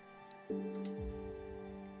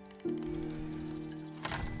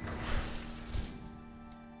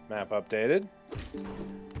 Map updated.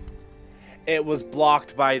 It was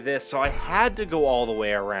blocked by this, so I had to go all the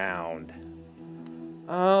way around.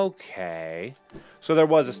 Okay. So there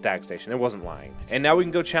was a Stag Station. It wasn't lying. And now we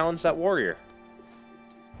can go challenge that warrior.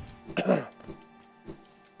 Because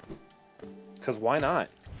why not?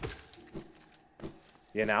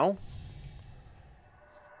 You know?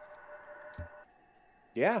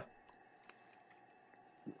 Yeah.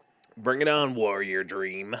 Bring it on, warrior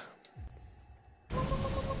dream.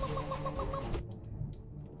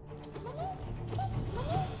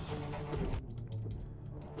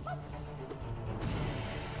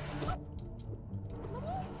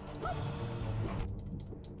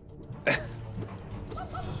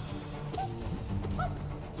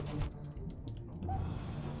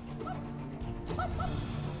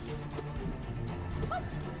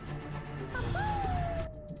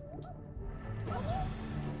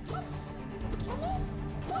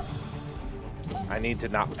 I need to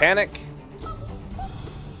not panic.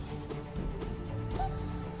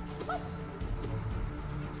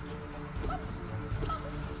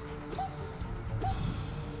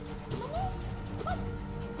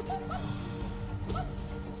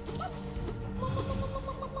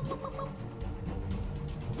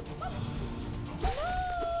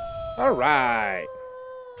 All right.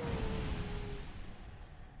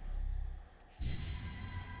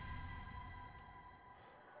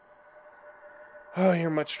 Oh, you're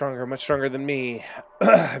much stronger than me.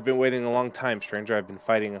 I've been waiting a long time, stranger. I've been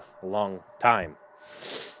fighting a long time.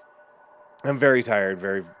 I'm very tired,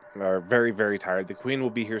 very tired. The Queen will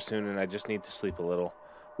be here soon, and I just need to sleep a little.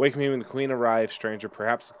 Wake me when the Queen arrives, stranger.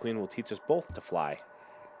 Perhaps the Queen will teach us both to fly.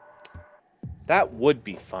 That would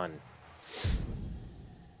be fun.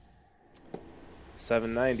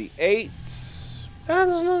 798.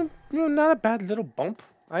 That's not a bad little bump.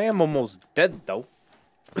 I am almost dead, though.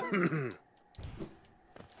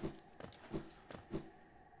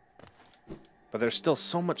 But there's still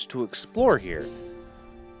so much to explore here.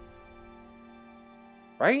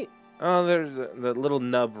 Right? Oh, there's the little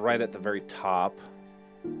nub right at the very top.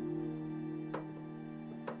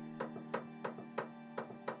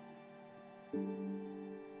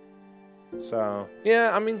 So,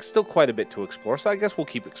 yeah, I mean, still quite a bit to explore. So I guess we'll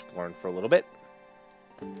keep exploring for a little bit.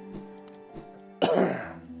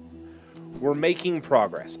 We're making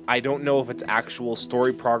progress. I don't know if it's actual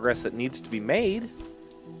story progress that needs to be made.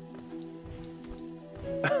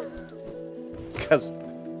 Because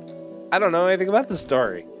I don't know anything about the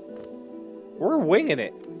story. We're winging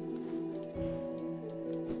it.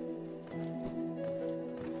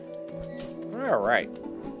 All right.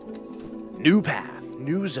 New path,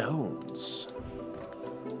 new zones,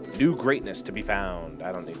 new greatness to be found.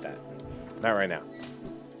 I don't need that. Not right now.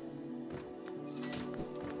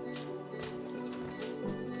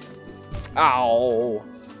 Ow.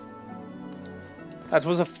 That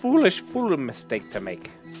was a foolish mistake to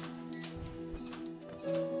make.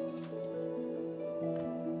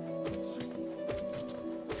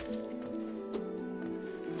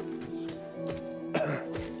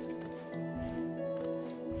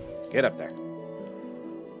 Get up there.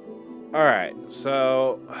 Alright,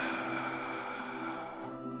 so...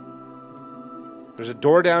 There's a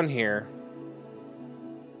door down here.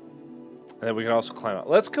 And then we can also climb up.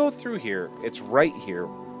 Let's go through here. It's right here.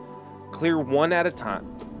 Clear one at a time.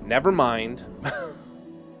 Never mind.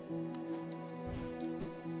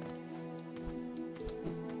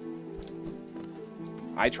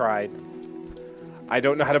 I tried. I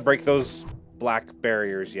don't know how to break those black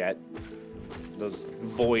barriers yet. Those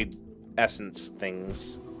void essence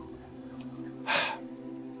things.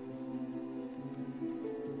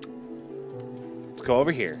 Let's go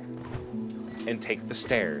over here and take the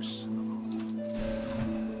stairs.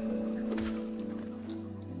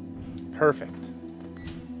 Perfect.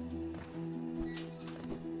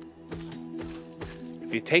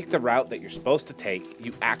 If you take the route that you're supposed to take,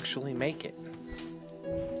 you actually make it.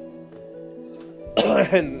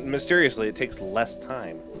 And mysteriously, it takes less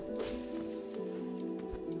time.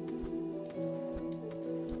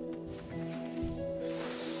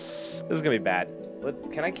 This is gonna be bad.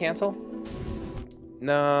 What, can I cancel?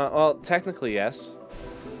 No, well, technically, yes.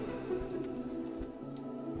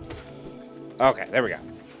 Okay, there we go.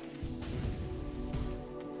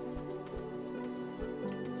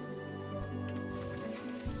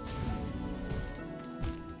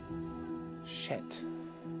 Shit.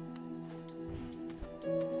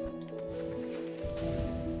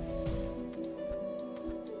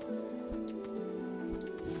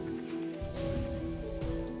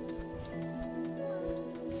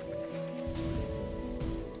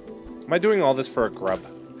 Am I doing all this for a grub?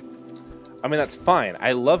 I mean, that's fine.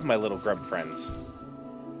 I love my little grub friends.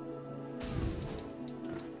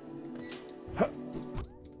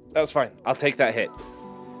 That was fine. I'll take that hit.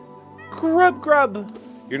 Grub!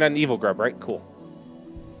 You're not an evil grub, right? Cool.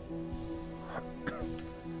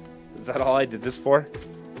 Is that all I did this for?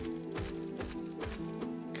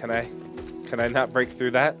 Can I not break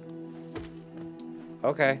through that?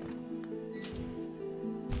 Okay.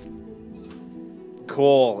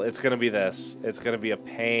 Cool. It's gonna be this. It's gonna be a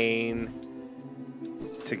pain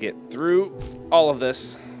to get through all of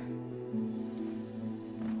this.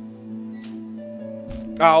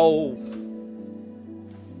 Oh.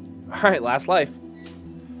 Alright, last life.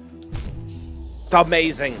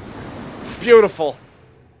 Amazing. Beautiful.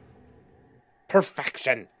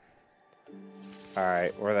 Perfection.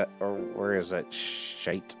 Alright, where is that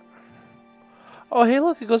shite? Oh, hey,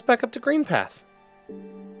 look, it goes back up to Green Path.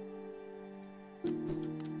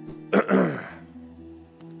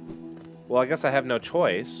 Well, I guess I have no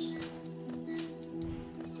choice.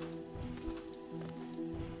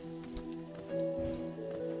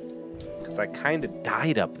 Because I kind of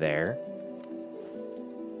died up there.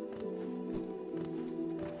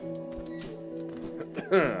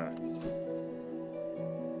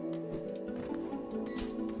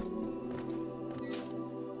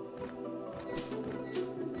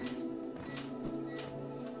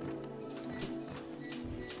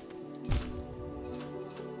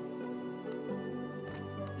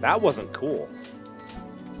 That wasn't cool.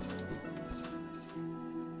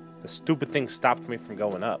 The stupid thing stopped me from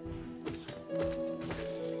going up.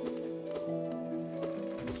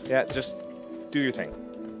 Yeah, just do your thing.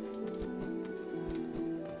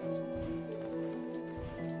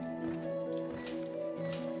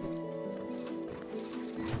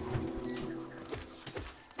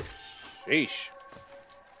 Sheesh.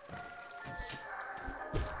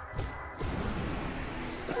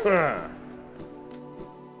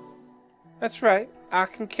 That's right. I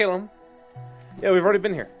can kill him. Yeah, we've already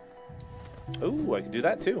been here. Ooh, I can do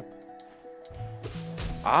that too.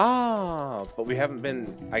 Ah, but we haven't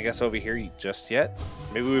been, I guess, over here just yet.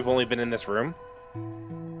 Maybe we've only been in this room.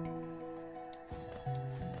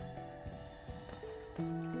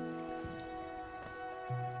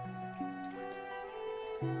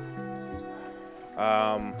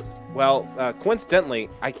 Well, coincidentally,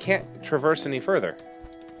 I can't traverse any further.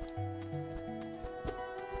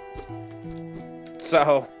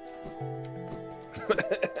 So...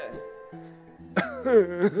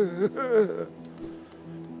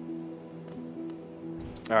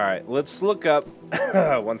 Alright, let's look up,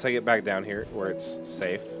 once I get back down here, where it's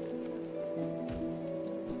safe.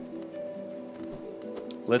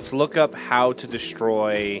 Let's look up how to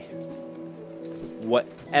destroy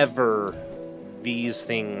whatever these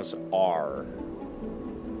things are.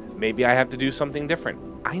 Maybe I have to do something different.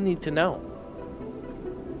 I need to know.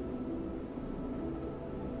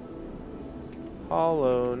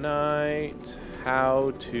 Hollow Knight.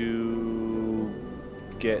 How to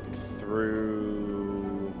get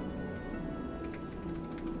through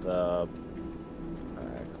the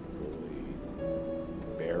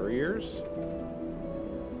barriers.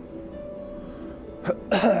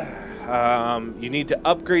 You need to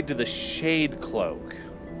upgrade to the Shade Cloak.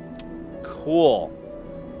 Cool.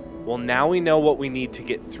 Well, now we know what we need to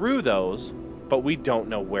get through those, but we don't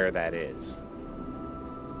know where that is.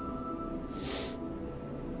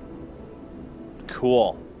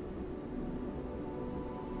 Cool.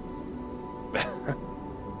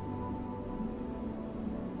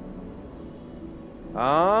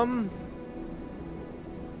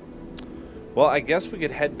 Well, I guess we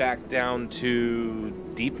could head back down to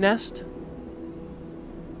Deep Nest.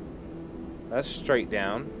 That's straight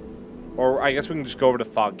down. Or I guess we can just go over to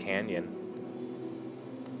Fog Canyon.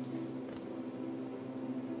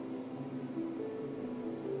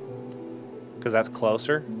 Because that's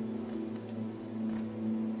closer.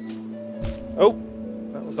 Oh,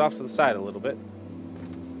 that was off to the side a little bit.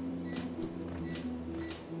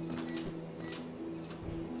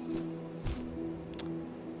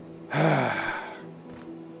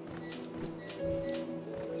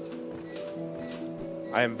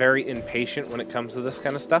 I am very impatient when it comes to this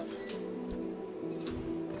kind of stuff.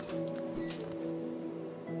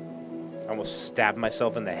 I almost stabbed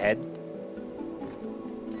myself in the head.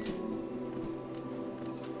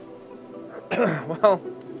 Well,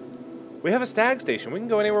 we have a stag station. We can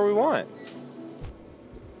go anywhere we want.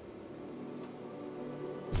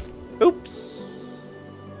 Oops.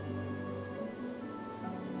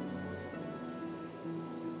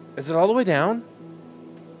 Is it all the way down?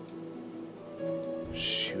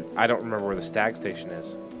 Shoot, I don't remember where the stag station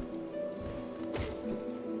is.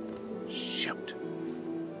 Shoot.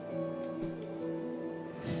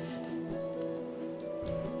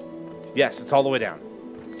 Yes, it's all the way down.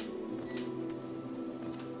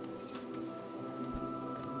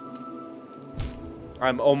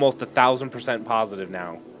 I'm almost 1,000% positive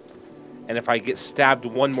now. And if I get stabbed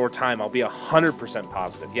one more time, I'll be 100%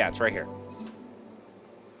 positive. Yeah, it's right here.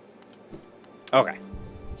 Okay.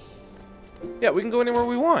 Yeah, we can go anywhere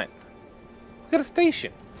we want. We got a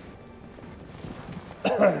station.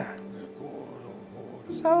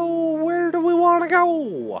 So, where do we want to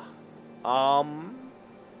go? I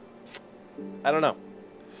don't know.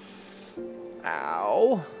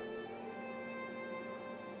 Ow.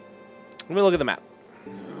 Let me look at the map.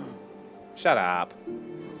 Shut up.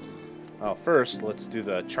 Oh, first, let's do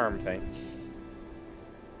the charm thing.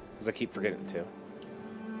 Because I keep forgetting to.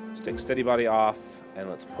 Let's take Steady Body off, and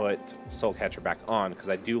let's put Soul Catcher back on, because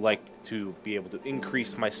I do like to be able to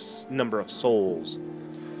increase my number of souls.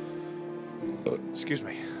 Excuse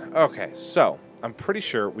me. Okay, so, I'm pretty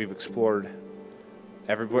sure we've explored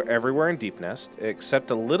everywhere in Deep Nest, except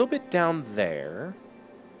a little bit down there.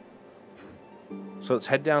 So let's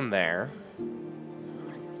head down there.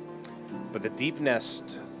 But the Deep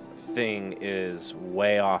Nest thing is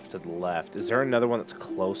way off to the left. Is there another one that's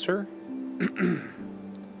closer?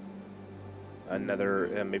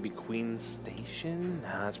 Another, maybe Queen Station?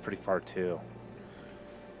 Nah, that's pretty far too.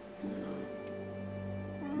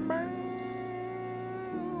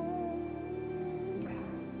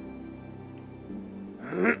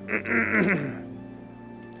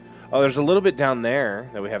 Oh, there's a little bit down there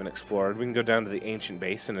that we haven't explored. We can go down to the Ancient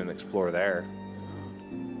Basin and explore there.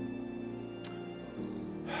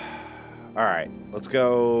 Alright, let's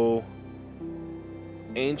go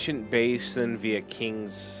Ancient Basin via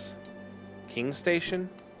King's Station?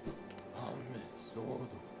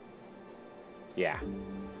 Yeah.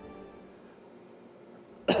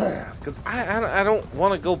 Because I don't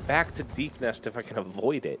want to go back to Deep Nest if I can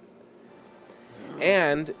avoid it.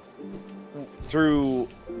 And through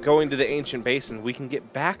going to the Ancient Basin, we can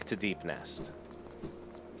get back to Deep Nest.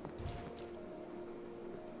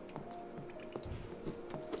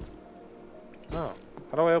 Oh,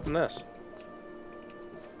 how do I open this?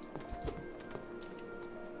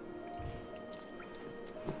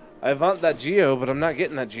 I want that geo, but I'm not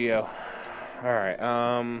getting that geo. Alright,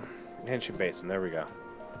 Ancient Basin, there we go.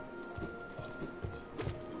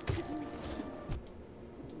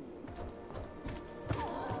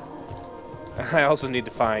 I also need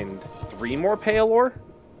to find 3 more pale ore.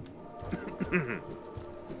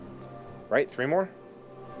 Right, 3 more?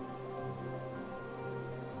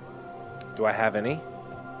 Do I have any?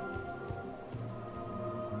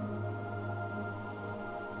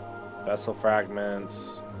 Vessel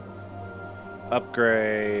fragments.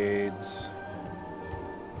 Upgrades.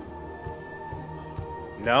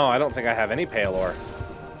 No, I don't think I have any pale ore.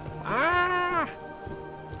 Ah!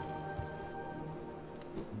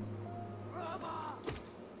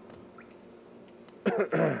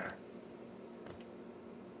 I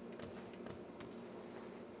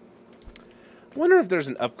wonder if there's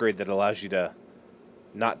an upgrade that allows you to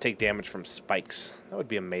not take damage from spikes. That would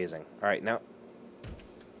be amazing. Alright, now...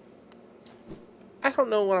 I don't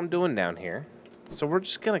know what I'm doing down here. So we're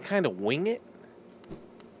just going to kind of wing it.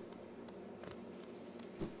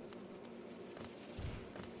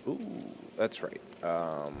 Ooh, that's right.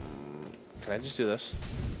 Can I just do this?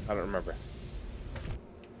 I don't remember.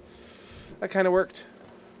 That kind of worked.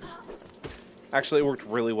 Actually, it worked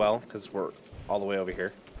really well because we're all the way over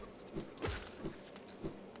here.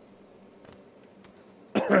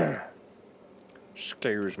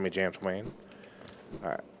 Scares me, gentlemen.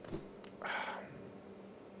 Alright.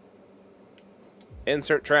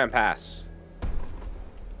 Insert tram pass.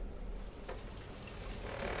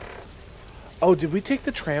 Oh, did we take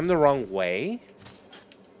the tram the wrong way?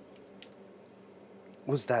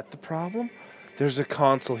 Was that the problem? There's a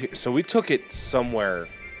console here. So we took it somewhere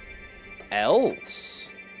else.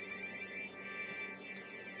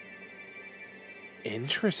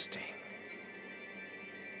 Interesting.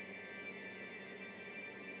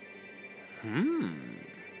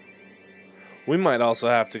 We might also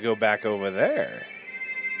have to go back over there.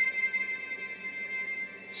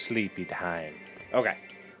 Sleepy time. Okay.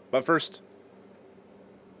 But first,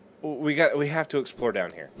 we have to explore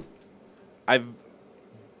down here. I've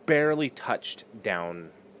barely touched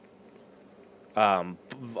down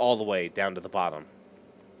all the way down to the bottom.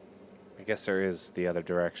 I guess there is the other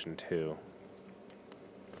direction too.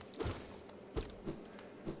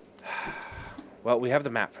 Well, we have the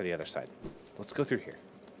map for the other side. Let's go through here.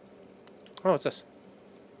 Oh, what's this?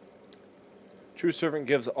 True servant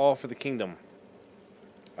gives all for the kingdom.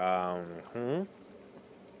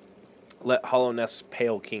 Let Hollownest's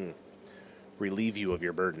pale king relieve you of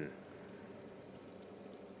your burden.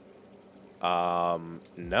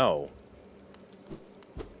 No.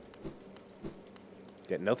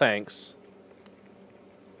 Yeah, no thanks.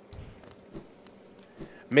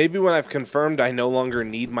 Maybe when I've confirmed I no longer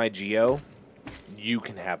need my geo, you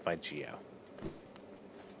can have my geo.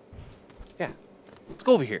 Yeah. Let's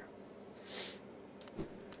go over here.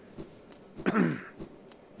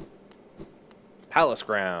 Palace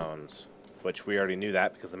grounds, which we already knew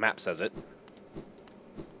that because the map says it.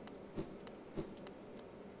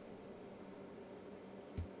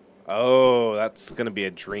 Oh, that's going to be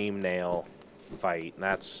a dream nail fight.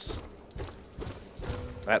 That's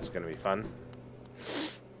going to be fun.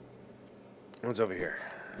 What's over here?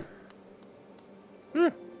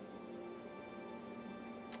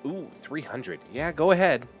 Ooh, 300. Yeah, go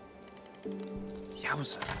ahead.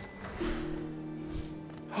 Yowza.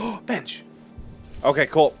 Oh, bench. Okay,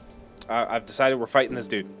 cool. I've decided we're fighting this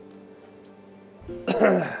dude.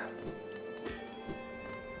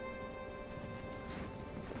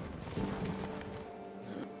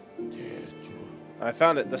 I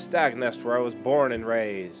found it, the stag nest where I was born and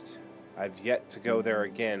raised. I've yet to go there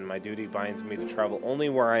again. My duty binds me to travel only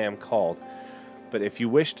where I am called. But if you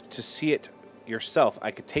wished to see it yourself,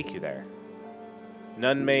 I could take you there.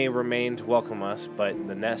 None may remain to welcome us, but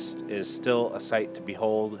the nest is still a sight to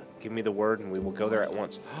behold. Give me the word and we will go there at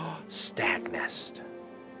once. Stag nest.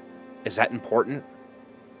 Is that important?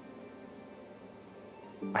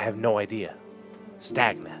 I have no idea.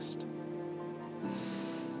 Stag nest.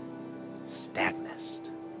 Stag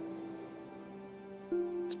nest.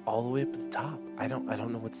 It's all the way up at the top. I don't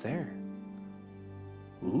know what's there.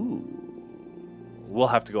 Ooh. We'll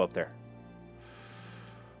have to go up there.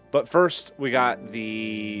 But first, we got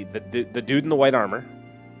the dude in the white armor.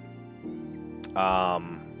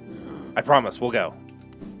 I promise, we'll go.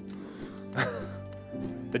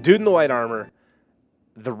 The dude in the white armor.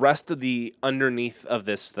 The rest of the underneath of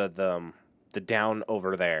this, the down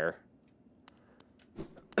over there.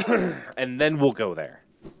 And then we'll go there.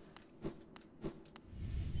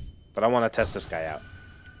 But I want to test this guy out.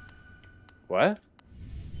 What?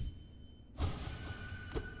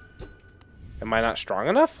 Am I not strong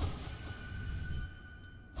enough?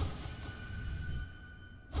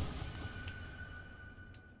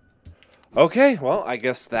 Okay, well, I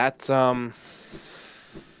guess that solves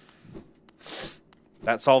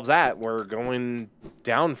that. We're going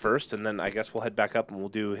down first, and then I guess we'll head back up and we'll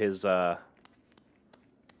do his the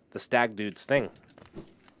stag dude's thing.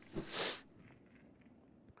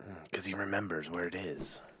 Because he remembers where it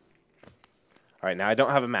is. Alright, now I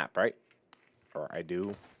don't have a map, right? Or I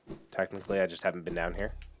do. Technically, I just haven't been down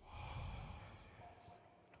here.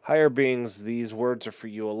 Higher beings, these words are for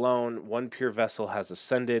you alone. One pure vessel has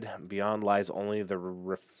ascended. Beyond lies only the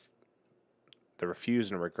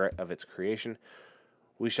refuse and regret of its creation.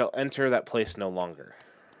 We shall enter that place no longer.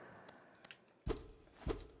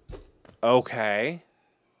 Okay.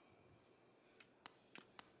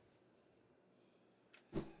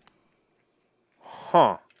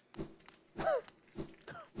 Huh.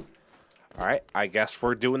 Alright, I guess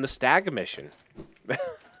we're doing the stag mission.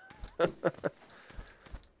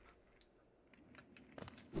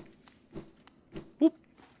 Whoop.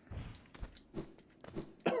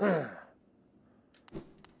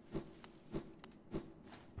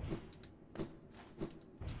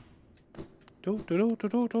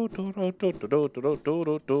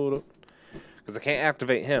 Because I can't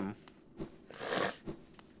activate him.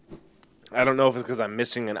 I don't know if it's because I'm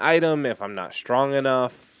missing an item, if I'm not strong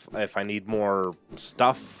enough, if I need more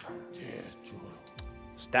stuff.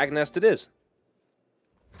 Stag nest it is.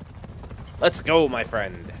 Let's go, my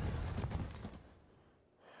friend.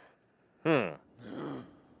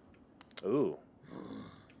 Ooh.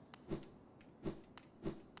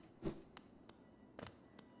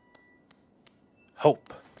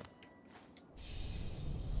 Hope.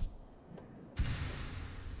 Oh,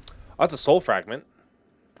 that's a soul fragment.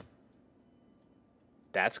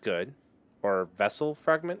 That's good. Or vessel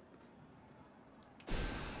fragment.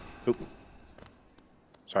 Oop.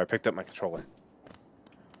 Sorry, I picked up my controller.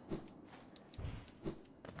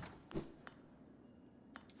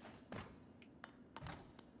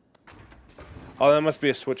 Oh, that must be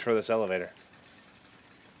a switch for this elevator.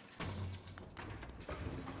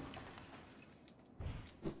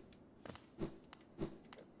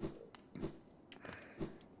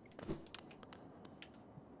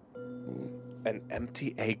 An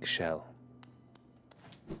empty eggshell.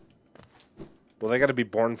 Well, they gotta be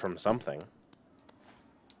born from something.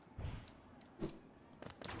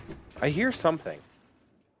 I hear something.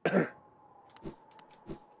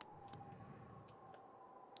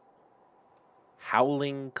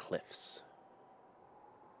 Howling cliffs.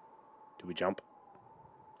 Do we jump?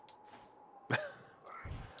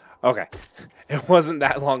 Okay. It wasn't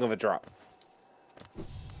that long of a drop.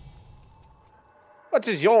 What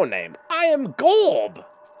is your name? I am Grub.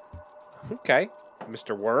 Okay,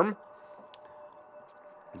 Mr. Worm.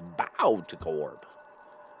 Bow to Grub.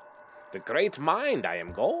 The great mind, I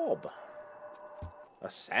am Grub.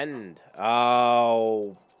 Ascend.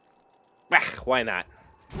 Oh. Bah, why not?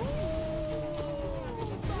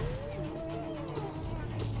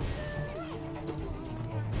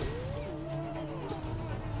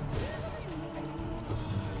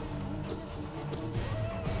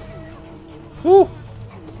 Woo!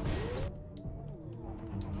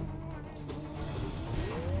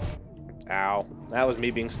 Ow. That was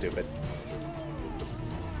me being stupid.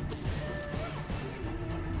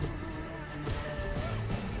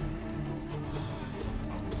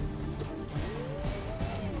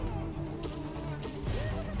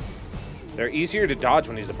 They're easier to dodge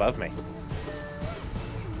when he's above me.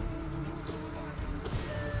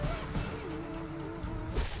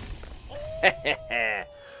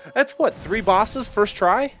 That's what, 3 bosses first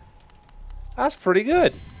try? That's pretty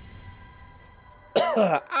good.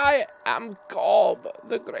 I am Grub,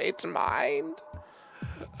 the great mind.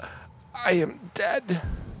 I am dead.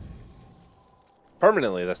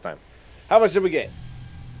 Permanently this time. How much did we get?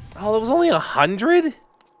 Oh, it was only 100?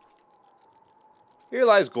 Here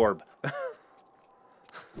lies Grub.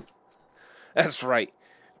 That's right.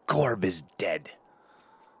 Grub is dead.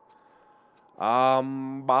 Ba,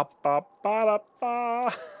 ba, ba, da,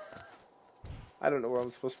 ba. I don't know where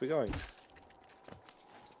I'm supposed to be going.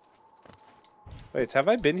 Wait, have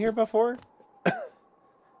I been here before?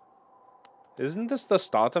 Isn't this the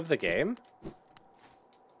start of the game?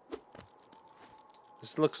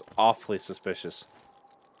 This looks awfully suspicious.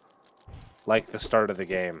 Like the start of the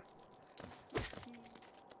game.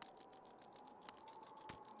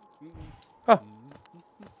 Huh.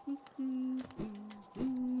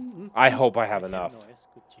 I hope I have enough.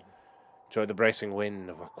 Enjoy the bracing wind.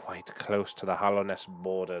 We're quite close to the Hollowness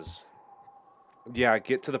borders. Yeah,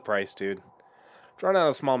 get to the price, dude. Draw down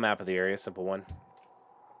a small map of the area. Simple one.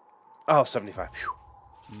 Oh, 75. Phew.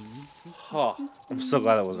 Oh, I'm so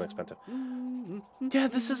glad that wasn't expensive. Yeah,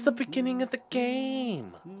 this is the beginning of the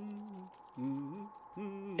game.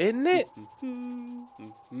 Isn't it?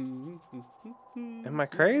 Am I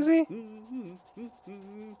crazy?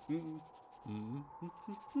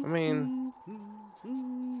 I mean,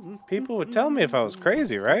 people would tell me if I was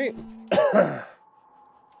crazy, right?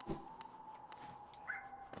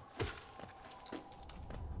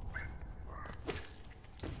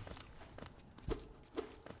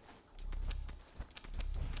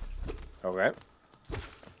 Okay.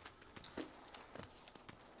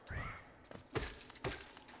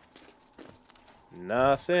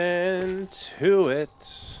 Nothing to it.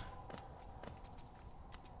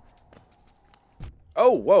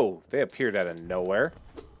 Oh, whoa. They appeared out of nowhere.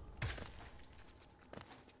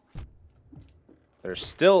 They're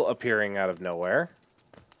still appearing out of nowhere.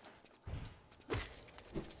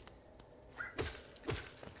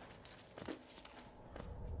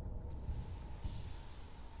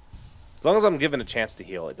 As long as I'm given a chance to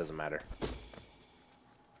heal, it doesn't matter.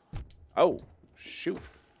 Oh, shoot.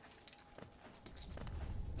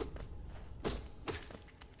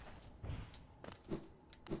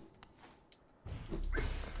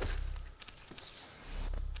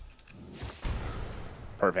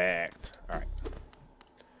 Perfect. All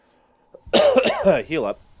right. Heal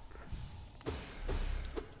up.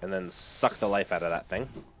 And then suck the life out of that thing.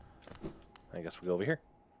 I guess we go over here.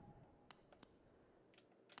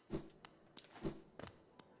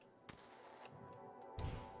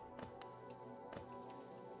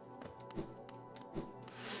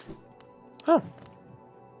 Oh.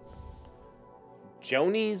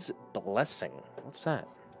 Joni's Blessing. What's that?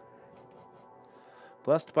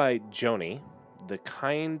 Blessed by Joni, the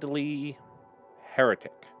kindly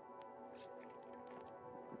heretic.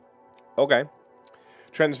 Okay.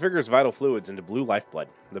 Transfigures vital fluids into blue lifeblood.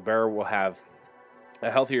 The bearer will have a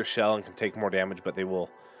healthier shell and can take more damage, but they will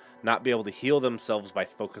not be able to heal themselves by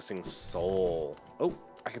focusing soul. Oh,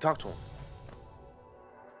 I can talk to him.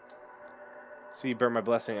 So you bear my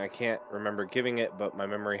blessing. I can't remember giving it, but my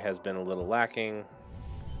memory has been a little lacking.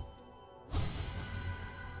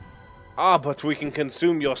 Ah, but we can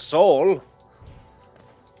consume your soul.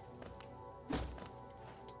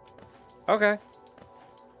 Okay.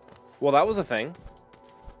 Well, that was a thing.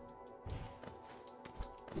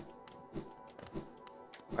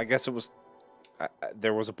 I guess it was...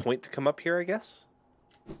 there was a point to come up here, I guess?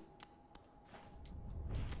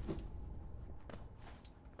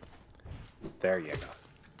 There you go.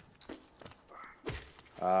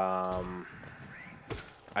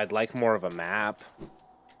 I'd like more of a map.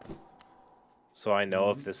 So I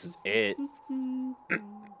know if this is it.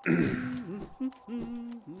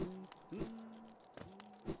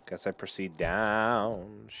 Guess I proceed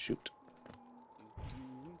down. Shoot.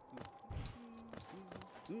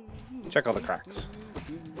 Check all the cracks.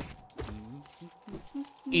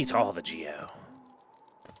 Eat all the geo.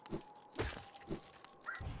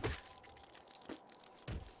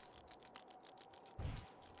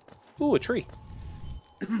 Ooh, a tree.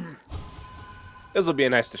 This will be a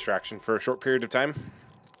nice distraction for a short period of time.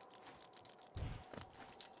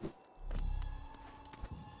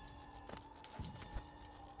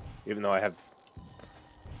 Even though I have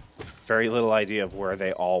very little idea of where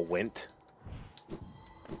they all went.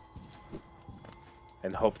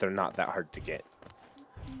 And hope they're not that hard to get.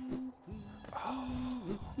 Oh.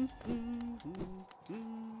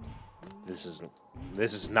 This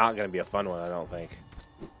is not going to be a fun one, I don't think.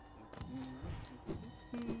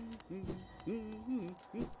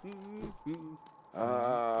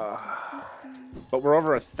 But we're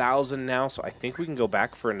over 1,000 now, so I think we can go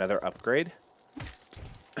back for another upgrade.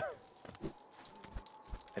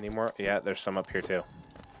 Any more? Yeah, there's some up here too.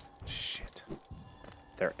 Shit.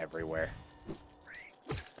 They're everywhere.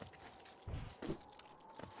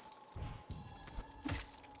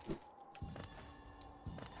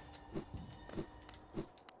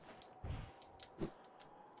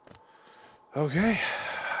 Okay.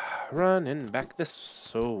 Running back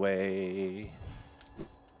this way.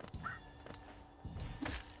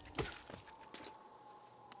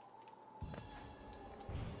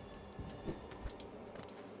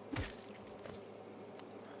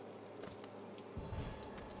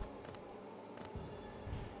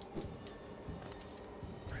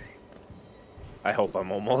 I hope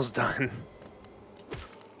I'm almost done.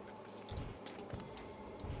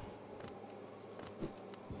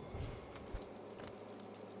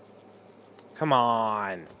 Come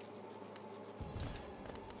on.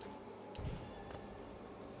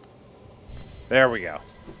 There we go.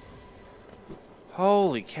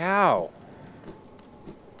 Holy cow.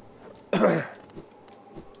 Now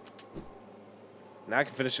I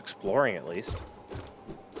can finish exploring at least.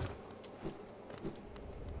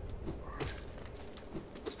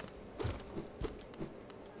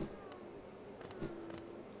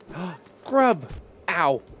 Grub!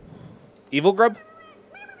 Ow! Evil Grub?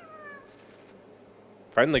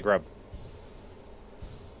 Friendly Grub.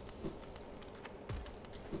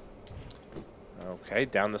 Okay,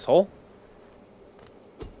 down this hole.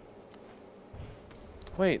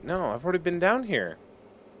 Wait, no, I've already been down here.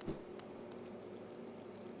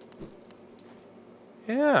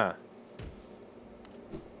 Yeah.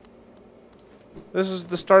 This is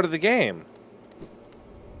the start of the game.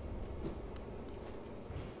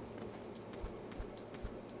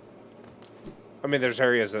 I mean, there's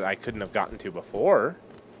areas that I couldn't have gotten to before.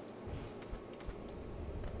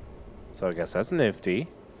 So I guess that's nifty.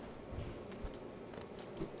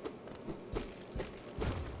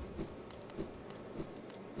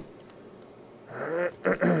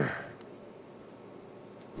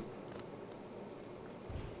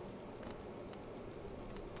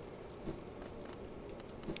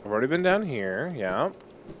 already been down here. Yeah.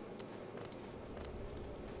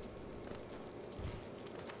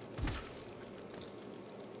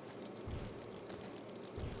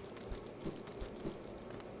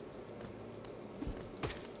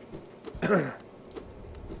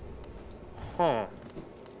 Huh.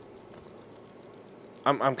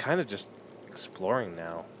 I'm kind of just exploring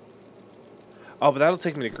now. Oh, but that'll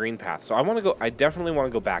take me to Green Path. So I want to go. I definitely want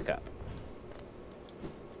to go back up.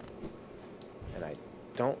 And I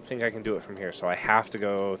don't think I can do it from here. So I have to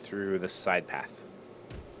go through the side path.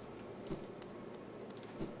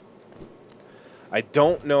 I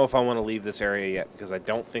don't know if I want to leave this area yet because I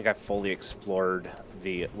don't think I've fully explored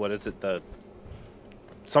the, what is it? The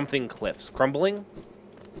something cliffs. Crumbling?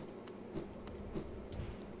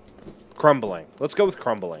 Crumbling. Let's go with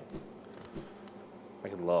crumbling. I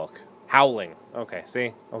can look. Howling. Okay,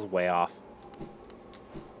 see? I was way off.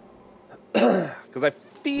 Because I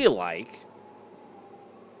feel like...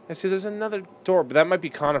 I see there's another door, but that might be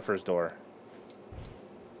Conifer's door.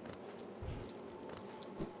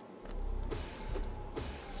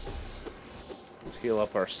 Let's heal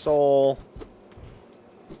up our soul.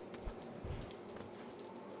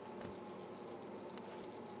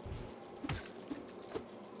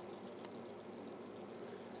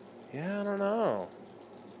 Yeah, I don't know.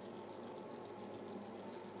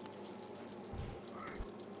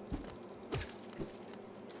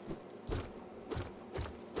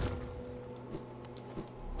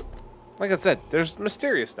 Like I said, there's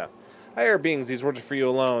mysterious stuff. Higher beings, these words are for you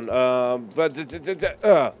alone.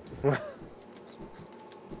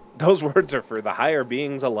 Those words are for the higher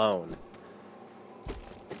beings alone.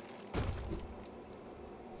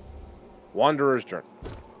 Wanderer's Journey.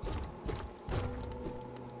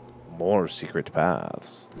 More secret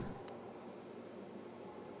paths.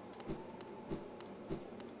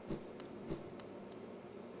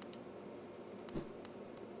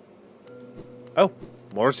 Oh,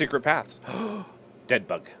 more secret paths. Dead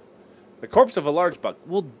bug. The corpse of a large bug.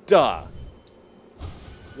 Well, duh.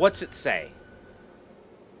 What's it say?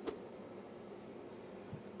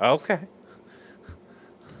 Okay.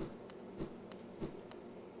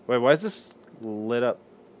 Wait, why is this lit up?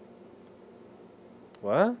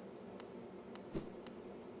 What?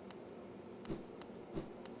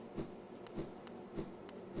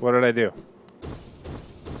 What did I do?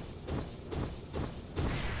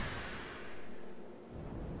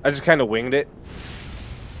 I just kind of winged it.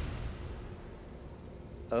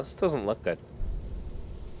 Oh, this doesn't look good.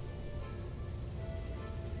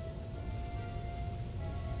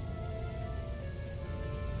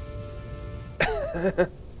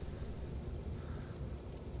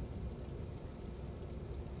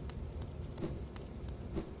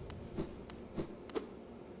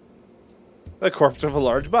 The corpse of a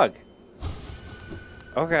large bug.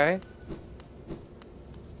 Okay.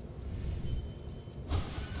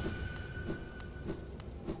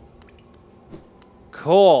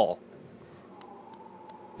 Cool.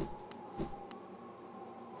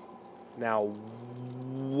 Now,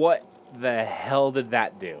 what the hell did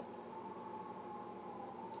that do?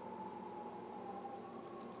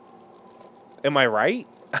 Am I right?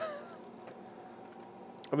 I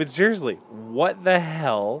mean, seriously, what the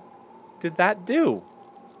hell did that do?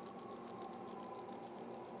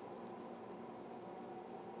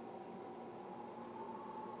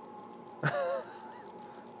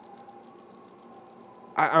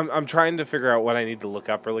 I'm trying to figure out what I need to look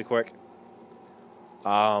up really quick.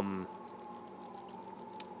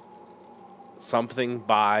 Something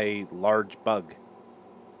by large bug.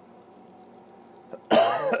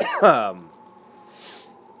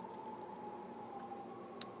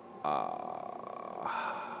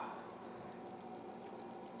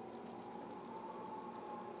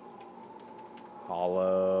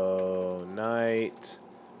 Hollow Night.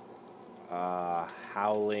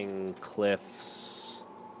 Howling Cliffs.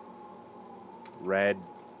 Red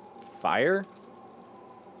Fire?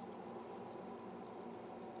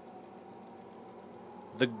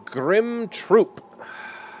 The Grim Troop.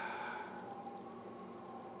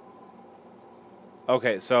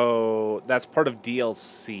 Okay, so that's part of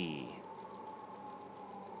DLC.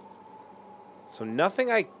 So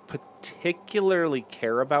nothing I particularly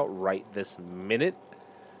care about right this minute.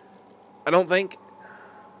 I don't think.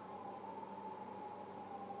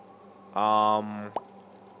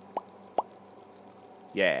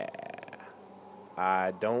 Yeah.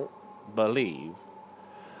 I don't believe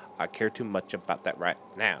I care too much about that right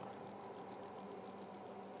now.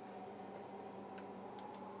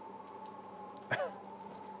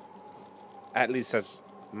 At least that's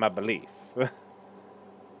my belief.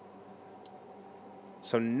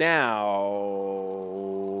 So now...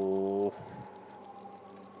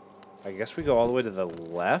 I guess we go all the way to the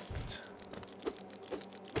left.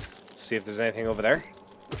 See if there's anything over there.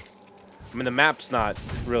 I mean, the map's not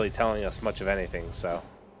really telling us much of anything, so...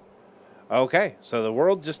 Okay, so the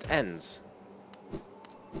world just ends.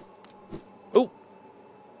 Ooh!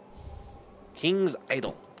 King's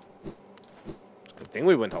Idol. Good thing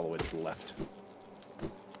we went all the way to the left.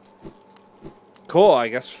 Cool, I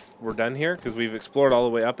guess we're done here, because we've explored all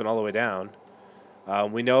the way up and all the way down.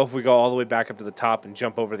 We know if we go all the way back up to the top and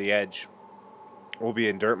jump over the edge, we'll be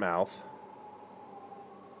in Dirtmouth.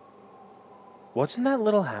 What's in that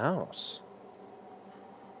little house?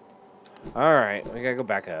 Alright, we gotta go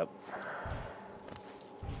back up.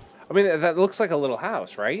 I mean, that looks like a little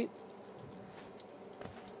house, right?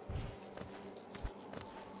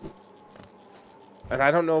 And I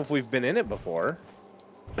don't know if we've been in it before.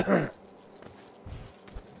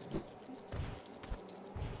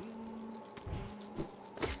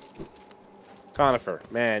 Conifer,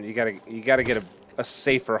 man, you gotta get a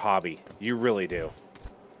safer hobby. You really do.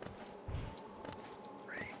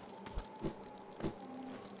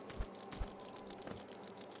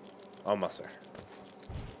 Almost there.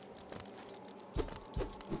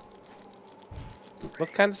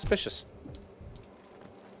 Look kind of suspicious.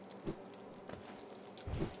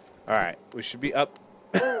 Alright, we should be up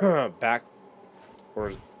back, or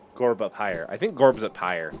is Grub up higher? I think Grub's up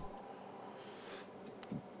higher.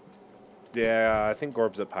 Yeah, I think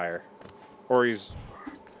Grub's up higher. Or he's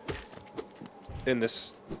in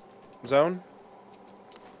this zone?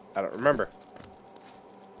 I don't remember.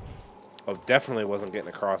 Oh, definitely wasn't getting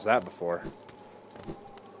across that before.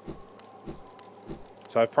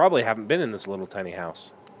 So I probably haven't been in this little tiny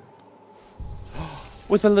house.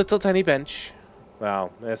 With a little tiny bench.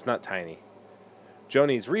 Well, it's not tiny.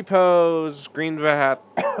 Joni's repos, green bath.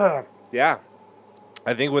 Yeah.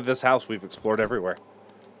 I think with this house we've explored everywhere.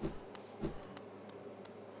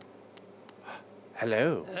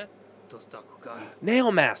 Hello.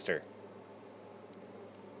 Nail Master.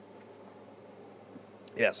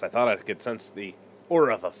 Yes, I thought I could sense the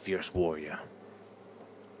aura of a fierce warrior.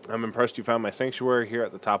 I'm impressed you found my sanctuary here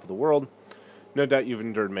at the top of the world. No doubt you've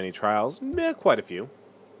endured many trials. Quite a few.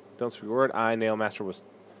 Don't speak a word. I, Nail Master,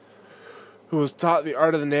 who was taught the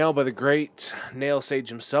art of the nail by the great nail sage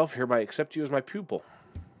himself, hereby accept you as my pupil.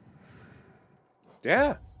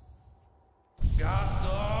 Yeah.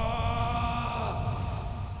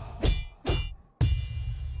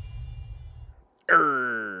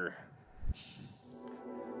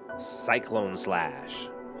 Cyclone Slash.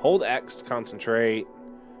 Hold X to concentrate.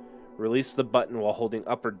 Release the button while holding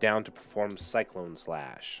up or down to perform Cyclone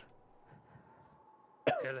Slash.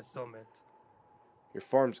 Your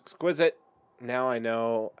form's exquisite. Now I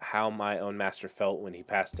know how my own master felt when he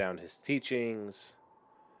passed down his teachings.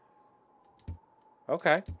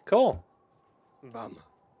 Okay, cool.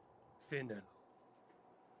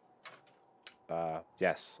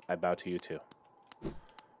 Yes, I bow to you too.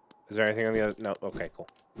 Is there anything on the other? No, okay, cool.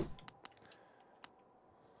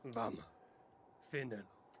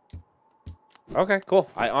 Okay, cool.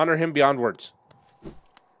 I honor him beyond words.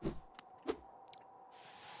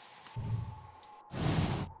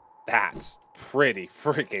 That's pretty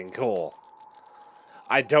freaking cool.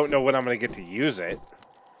 I don't know when I'm going to get to use it.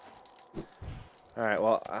 Alright,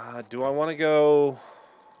 well, do I want to go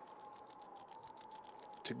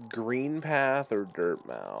to Green Path or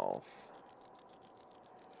Dirtmouth?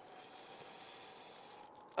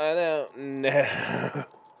 I don't know.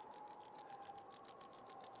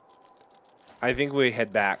 I think we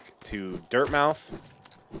head back to Dirtmouth.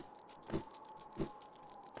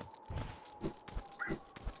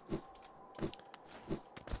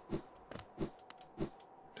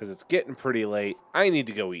 Because it's getting pretty late. I need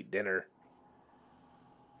to go eat dinner.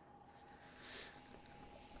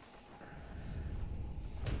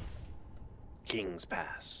 King's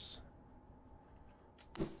Pass.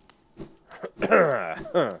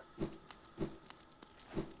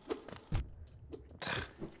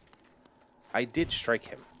 I did strike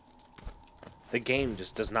him. The game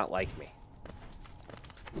just does not like me.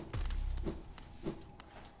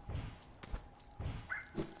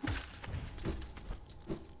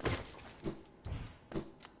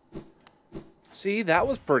 See, that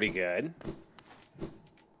was pretty good.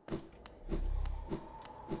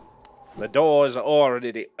 The doors are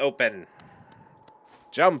already open.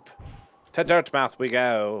 Jump. To Dirtmouth we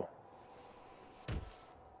go.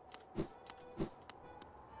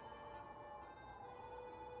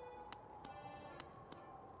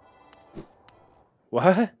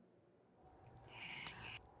 What?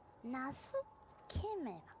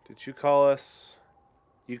 Did you call us?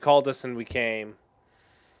 You called us and we came.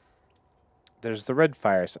 There's the red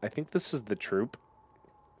fires. I think this is the troop.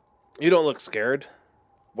 You don't look scared.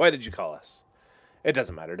 Why did you call us? It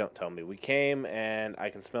doesn't matter. Don't tell me. We came, and I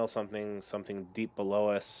can smell something deep below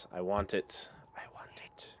us. I want it. I want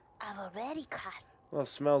it. I've already crossed. Well, it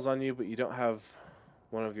smells on you, but you don't have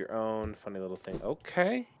one of your own. Funny little thing.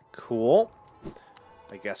 Okay, cool.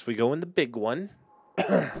 I guess we go in the big one.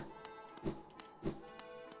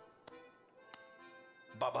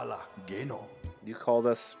 Babala Geno. You called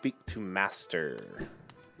us speak to Master.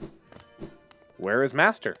 Where is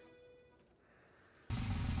Master?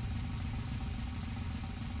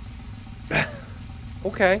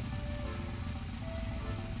 Okay.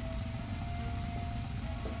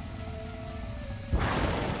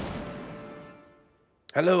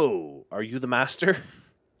 Hello, are you the Master?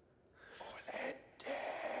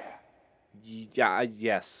 Yeah,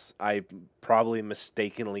 yes. I probably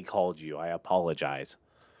mistakenly called you. I apologize.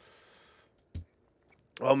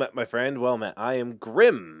 Well met, my friend. Well met. I am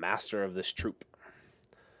Grim, master of this troop.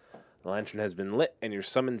 The lantern has been lit and your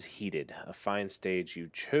summons heeded. A fine stage you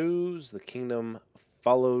chose. The kingdom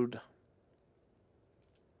followed.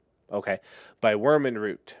 Okay. By worm and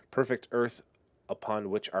root. Perfect earth upon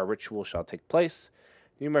which our ritual shall take place.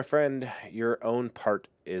 You, my friend, your own part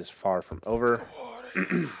is far from over.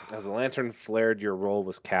 As the lantern flared, your role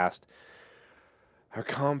was cast. Our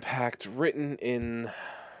compact written in...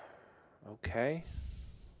 Okay.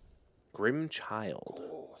 Grim child.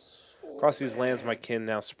 Across these lands, my kin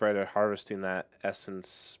now spread, harvesting that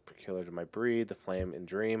essence peculiar to my breed, the flame and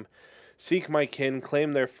dream. Seek my kin,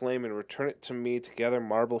 claim their flame, and return it to me. Together,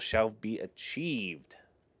 marvel shall be achieved.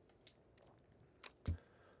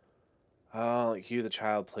 Hugh the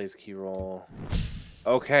child plays key role.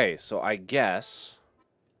 Okay, so I guess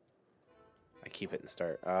I keep it and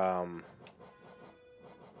start.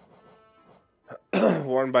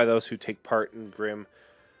 Warned by those who take part in Grim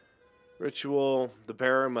ritual, the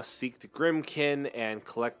bearer must seek the Grimkin and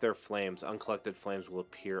collect their flames. Uncollected flames will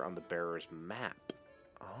appear on the bearer's map.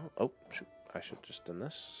 Oh, shoot. I should have just done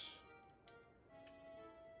this.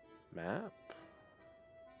 Map.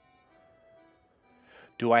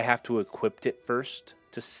 Do I have to equip it first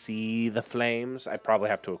to see the flames? I probably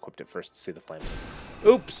have to equip it first to see the flames.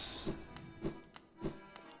 Oops.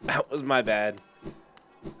 That was my bad.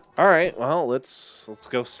 All right, well, let's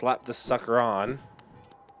go slap this sucker on.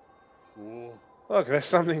 Ooh. Look, there's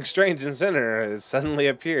something strange in center. It suddenly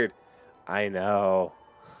appeared. I know.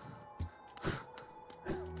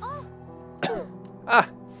 Ah,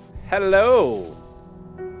 hello.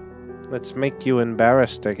 Let's make you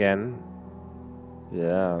embarrassed again.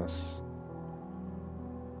 Yes.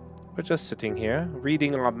 We're just sitting here,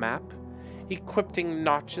 reading our map, equipping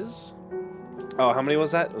notches. Oh, how many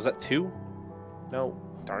was that? Was that 2? No,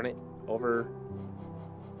 darn it. Over.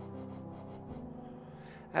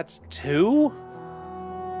 That's 2?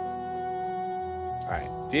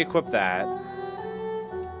 Alright, de-equip that.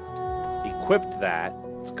 Equipped that.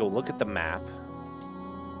 Let's go look at the map.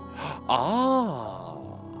 Ah!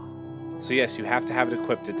 So yes, you have to have it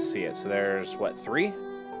equipped to see it. So there's, what, 3?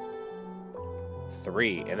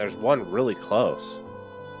 3. And there's one really close.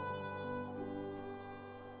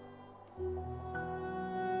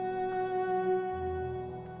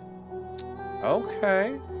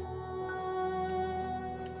 Okay.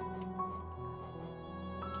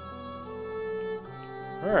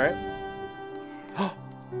 Alright.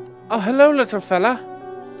 Oh, hello, little fella.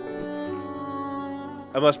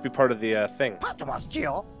 I must be part of the thing.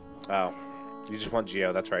 Oh, you just want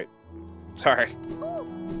Geo, that's right. Sorry.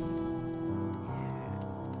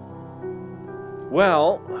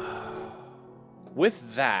 Well,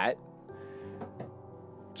 with that,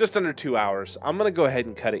 just under 2 hours, I'm going to go ahead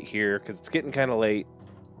and cut it here because it's getting kind of late.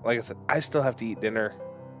 Like I said, I still have to eat dinner.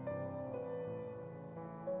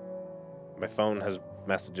 My phone has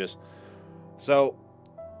messages. So,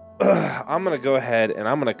 I'm going to go ahead and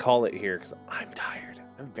I'm going to call it here because I'm tired.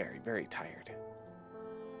 I'm very, very tired.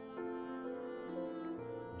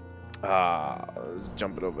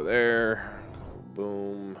 Jump it over there.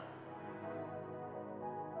 Boom.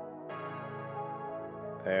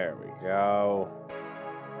 There we go.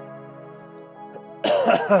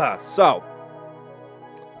 So,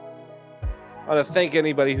 I want to thank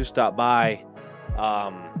anybody who stopped by.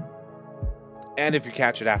 And if you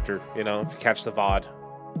catch it after, if you catch the VOD,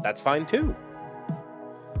 that's fine too.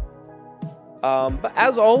 But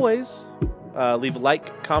as always, leave a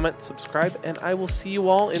like, comment, subscribe, and I will see you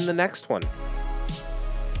all in the next one.